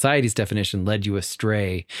by society's definition led you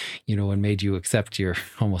astray, and made you accept your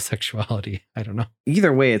homosexuality. I don't know.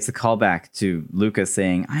 Either way, it's a callback to LUCA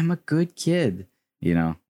saying, I'm a good kid,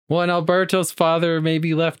 Well, and Alberto's father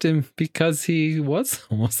maybe left him because he was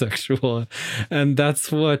homosexual. And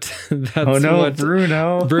that's what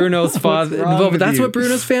Bruno. Bruno's father. Well, but that's what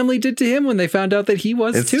Bruno's family did to him when they found out that he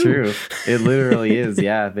was too. It's true. It literally is.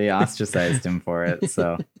 Yeah. They ostracized him for it.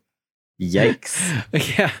 So yikes.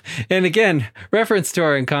 Yeah. And again, reference to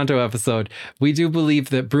our Encanto episode, we do believe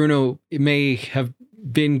that Bruno may have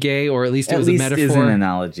been gay, or at least it was a metaphor. Is an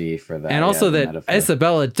analogy for that. And also that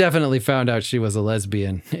Isabella definitely found out she was a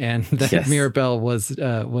lesbian, and that Mirabel was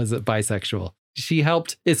a bisexual. She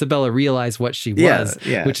helped Isabella realize what she was,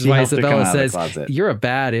 which is why Isabella says, you're a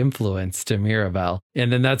bad influence to Mirabel.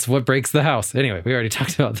 And then that's what breaks the house. Anyway, we already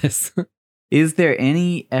talked about this. Is there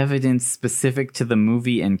any evidence specific to the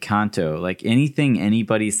movie Encanto, like anything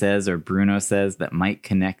anybody says or Bruno says that might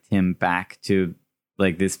connect him back to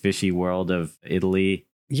like this fishy world of Italy?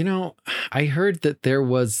 I heard that there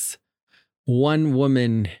was one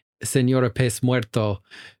woman, Senora Pez Muerto,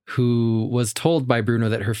 who was told by Bruno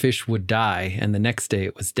that her fish would die, and the next day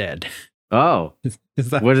it was dead. Oh,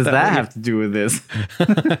 what does that have to do with this?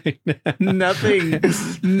 Nothing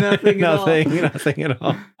at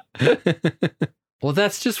all. Well,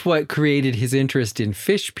 that's just what created his interest in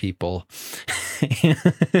fish people.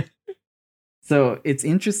 So it's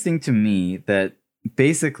interesting to me that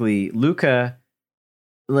basically LUCA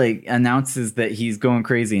announces that he's going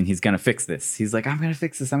crazy and he's going to fix this. He's like, I'm going to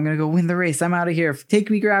fix this. I'm going to go win the race. I'm out of here. Take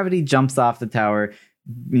me, gravity. Jumps off the tower,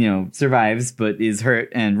 survives, but is hurt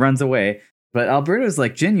and runs away. But Alberto's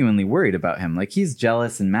genuinely worried about him. He's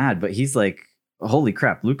jealous and mad, but he's like, holy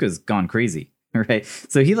crap, LUCA's gone crazy. Right.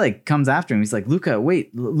 So he comes after him. He's like, LUCA,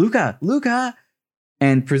 wait, LUCA.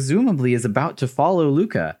 And presumably is about to follow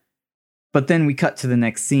LUCA. But then we cut to the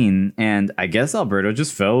next scene, and I guess Alberto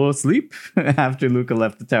just fell asleep after LUCA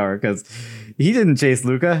left the tower, because he didn't chase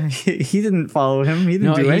LUCA. He didn't follow him. He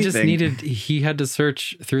didn't do anything. He had to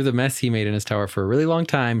search through the mess he made in his tower for a really long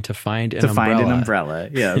time to find an umbrella.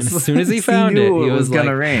 Yes. And as soon as he found it, he was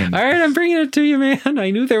gonna rain. All right, I'm bringing it to you, man.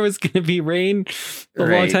 I knew there was going to be rain a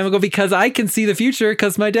long time ago because I can see the future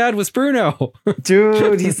because my dad was Bruno.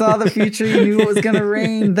 Dude, he saw the future. He knew it was going to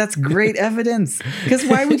rain. That's great evidence. Because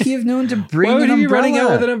why would he have known to bring an umbrella? Why would he be running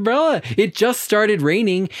out with an umbrella? It just started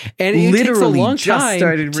raining, and it takes a long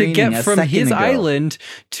time to get from his island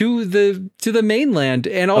to the mainland,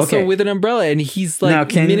 and also with an umbrella. And he's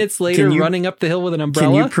minutes later running up the hill with an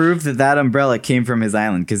umbrella. Can you prove that umbrella came from his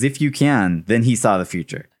island? Because if you can, then he saw the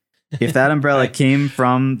future. If that umbrella came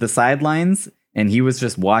from the sidelines and he was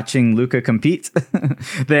just watching LUCA compete,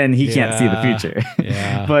 then he can't see the future.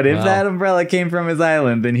 Yeah, but if that umbrella came from his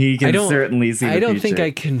island, then he can certainly see the future. I don't think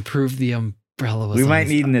I can prove the umbrella was We might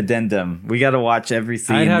need an addendum. We got to watch every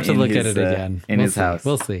scene. I'd have to look at it again. In his house.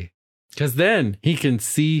 We'll see. Because then he can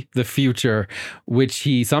see the future, which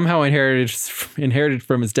he somehow inherited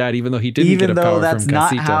from his dad, even though he didn't get a power from Casita.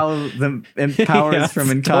 Even though that's not how the powers from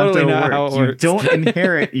Encanto work. You don't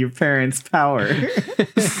inherit your parents' power.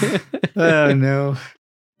 Oh, no.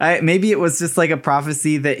 Maybe it was just a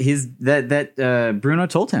prophecy that Bruno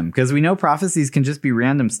told him, because we know prophecies can just be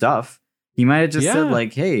random stuff. He might have just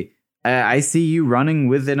said, hey, I see you running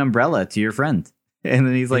with an umbrella to your friend. And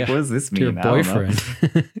then he's like, what does this mean? Your boyfriend.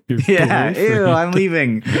 Boyfriend. Ew, I'm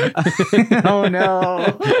leaving. Oh,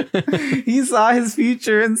 no. He saw his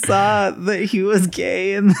future and saw that he was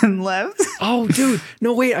gay and then left. Oh, dude.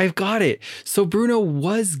 No, wait, I've got it. So Bruno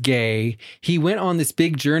was gay. He went on this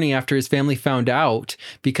big journey after his family found out,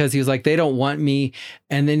 because he was like, they don't want me.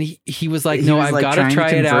 And then he was like, no, I've got to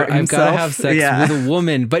try it out. I've got to have sex with a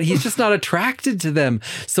woman. But he's just not attracted to them.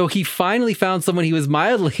 So he finally found someone he was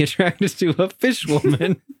mildly attracted to, a fish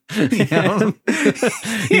woman. He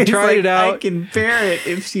tried it out. I can bear it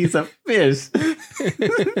if she's a fish.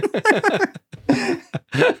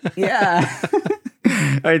 Yeah.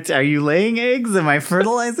 Are you laying eggs? Am I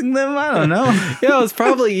fertilizing them? I don't know. Yeah, it's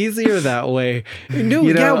probably easier that way. No,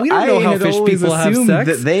 we don't know how fish people have sex.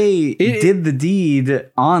 That they did the deed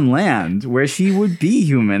on land where she would be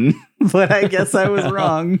human. But I guess I was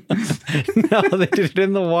wrong. No, they did it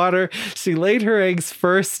in the water. She laid her eggs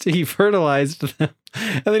first. He fertilized them.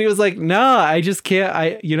 And then he was like, nah, I just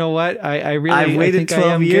can't. You know what? I've waited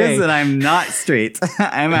 12 years and I'm not straight.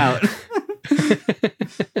 I'm out.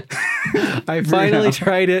 I finally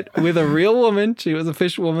tried it with a real woman. She was a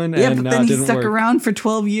fish woman. Yeah, and but then he stuck around for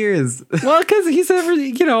 12 years. Well, because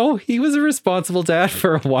he was a responsible dad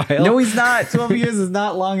for a while. No, he's not. 12 years is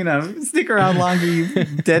not long enough. Stick around longer, you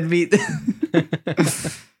deadbeat.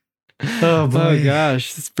 Oh, Oh boy. Oh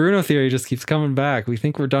gosh, this Bruno theory just keeps coming back. We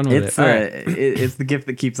think we're done with it. It's the gift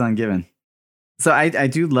that keeps on giving. So I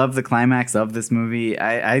do love the climax of this movie.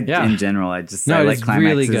 In general, I like climaxes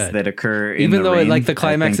really that occur in even though rain, the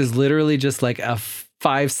climax is literally just like a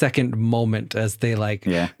 5-second moment as they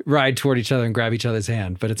ride toward each other and grab each other's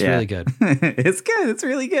hand, but it's really good. It's good. It's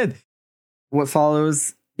really good. What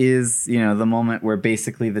follows is, the moment where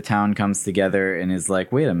basically the town comes together and is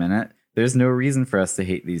like, wait a minute, there's no reason for us to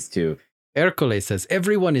hate these two. Hercule says,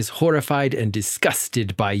 everyone is horrified and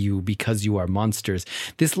disgusted by you because you are monsters.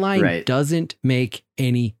 This line doesn't make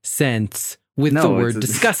any sense with the word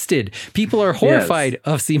disgusted. People are horrified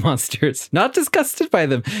of sea monsters, not disgusted by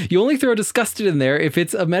them. You only throw disgusted in there if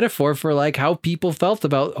it's a metaphor for how people felt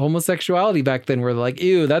about homosexuality back then, where they're like,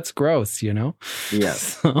 ew, that's gross,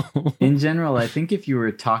 Yes. So. In general, I think if you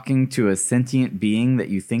were talking to a sentient being that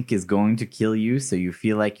you think is going to kill you, so you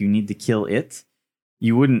feel like you need to kill it,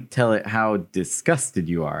 you wouldn't tell it how disgusted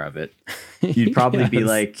you are of it. You'd probably be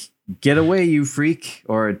like, get away, you freak,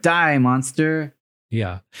 or die, monster.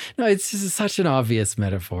 Yeah. No, it's just such an obvious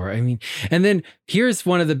metaphor. I mean, and then here's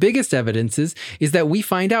one of the biggest evidences is that we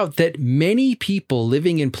find out that many people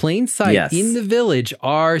living in plain sight in the village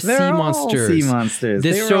are sea monsters. Sea monsters.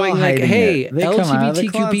 This showing hey,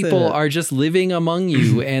 LGBTQ people are just living among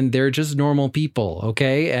you and they're just normal people,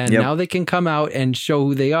 okay? And now they can come out and show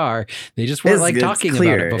who they are. They just weren't talking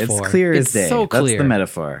about it before. It's clear as day. So clear. That's the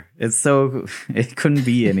metaphor. It couldn't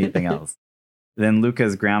be anything else. Then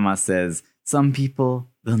Luca's grandma says, some people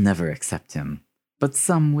will never accept him, but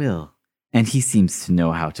some will. And he seems to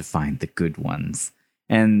know how to find the good ones.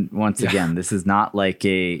 And once again, this is not like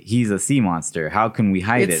he's a sea monster. How can we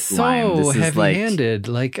hide it line? This is heavy-handed.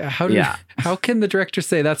 How can the director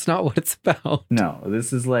say that's not what it's about? No,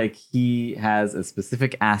 this is he has a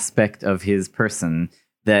specific aspect of his person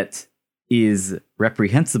that is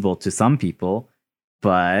reprehensible to some people,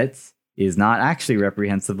 but is not actually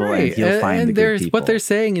reprehensible, and he'll find the good people. What they're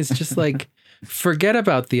saying is just forget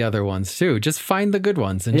about the other ones too. Just find the good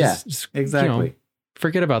ones and just exactly.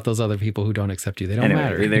 Forget about those other people who don't accept you. They don't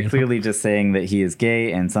matter. They're clearly just saying that he is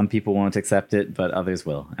gay, and some people won't accept it, but others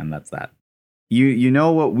will, and that's that. You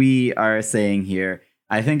know what we are saying here.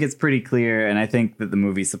 I think it's pretty clear, and I think that the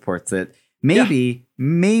movie supports it. Maybe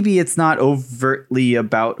it's not overtly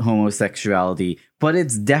about homosexuality, but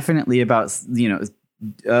it's definitely about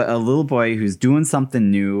a little boy who's doing something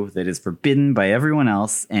new that is forbidden by everyone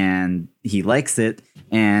else, and he likes it,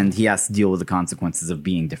 and he has to deal with the consequences of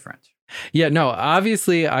being different. Yeah, no,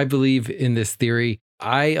 obviously I believe in this theory.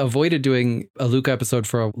 I avoided doing a LUCA episode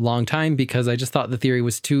for a long time because I just thought the theory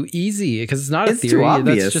was too easy, because it's not a theory. Too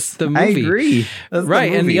obvious. That's just the movie. I agree. That's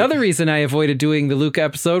right. And the other reason I avoided doing the LUCA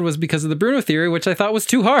episode was because of the Bruno theory, which I thought was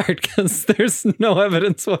too hard because there's no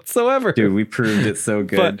evidence whatsoever. Dude, we proved it so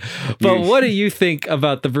good. But what do you think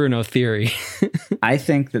about the Bruno theory? I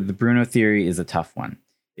think that the Bruno theory is a tough one.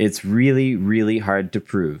 It's really, really hard to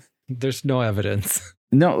prove. There's no evidence.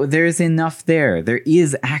 No, there's enough there. There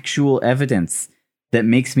is actual evidence that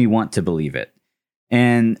makes me want to believe it.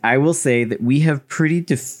 And I will say that we have pretty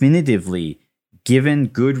definitively given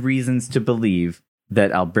good reasons to believe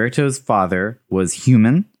that Alberto's father was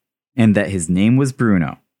human and that his name was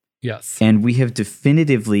Bruno. Yes. And we have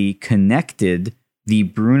definitively connected the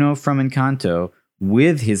Bruno from Encanto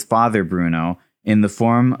with his father Bruno in the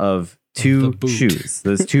form of two shoes,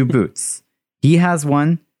 those two boots. He has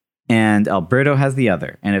one and Alberto has the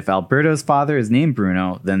other. And if Alberto's father is named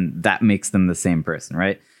Bruno, then that makes them the same person,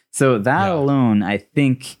 right? So that alone, I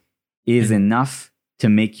think, is enough to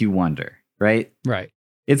make you wonder, right? Right.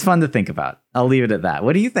 It's fun to think about. I'll leave it at that.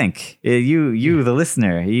 What do you think? You, the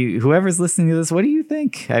listener, whoever's listening to this, what do you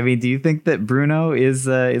think? I mean, do you think that Bruno is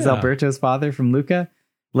Alberto's father from LUCA?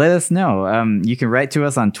 Let us know. You can write to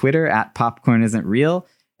us on Twitter at PopcornIsn'tReal.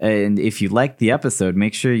 And if you liked the episode,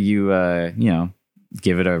 make sure you,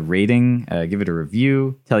 give it a rating, give it a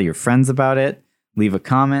review, tell your friends about it, leave a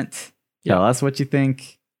comment, tell us what you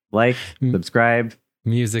think, subscribe.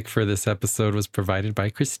 Music for this episode was provided by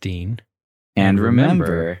Christine. And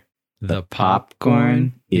remember, the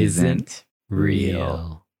popcorn isn't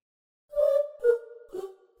real.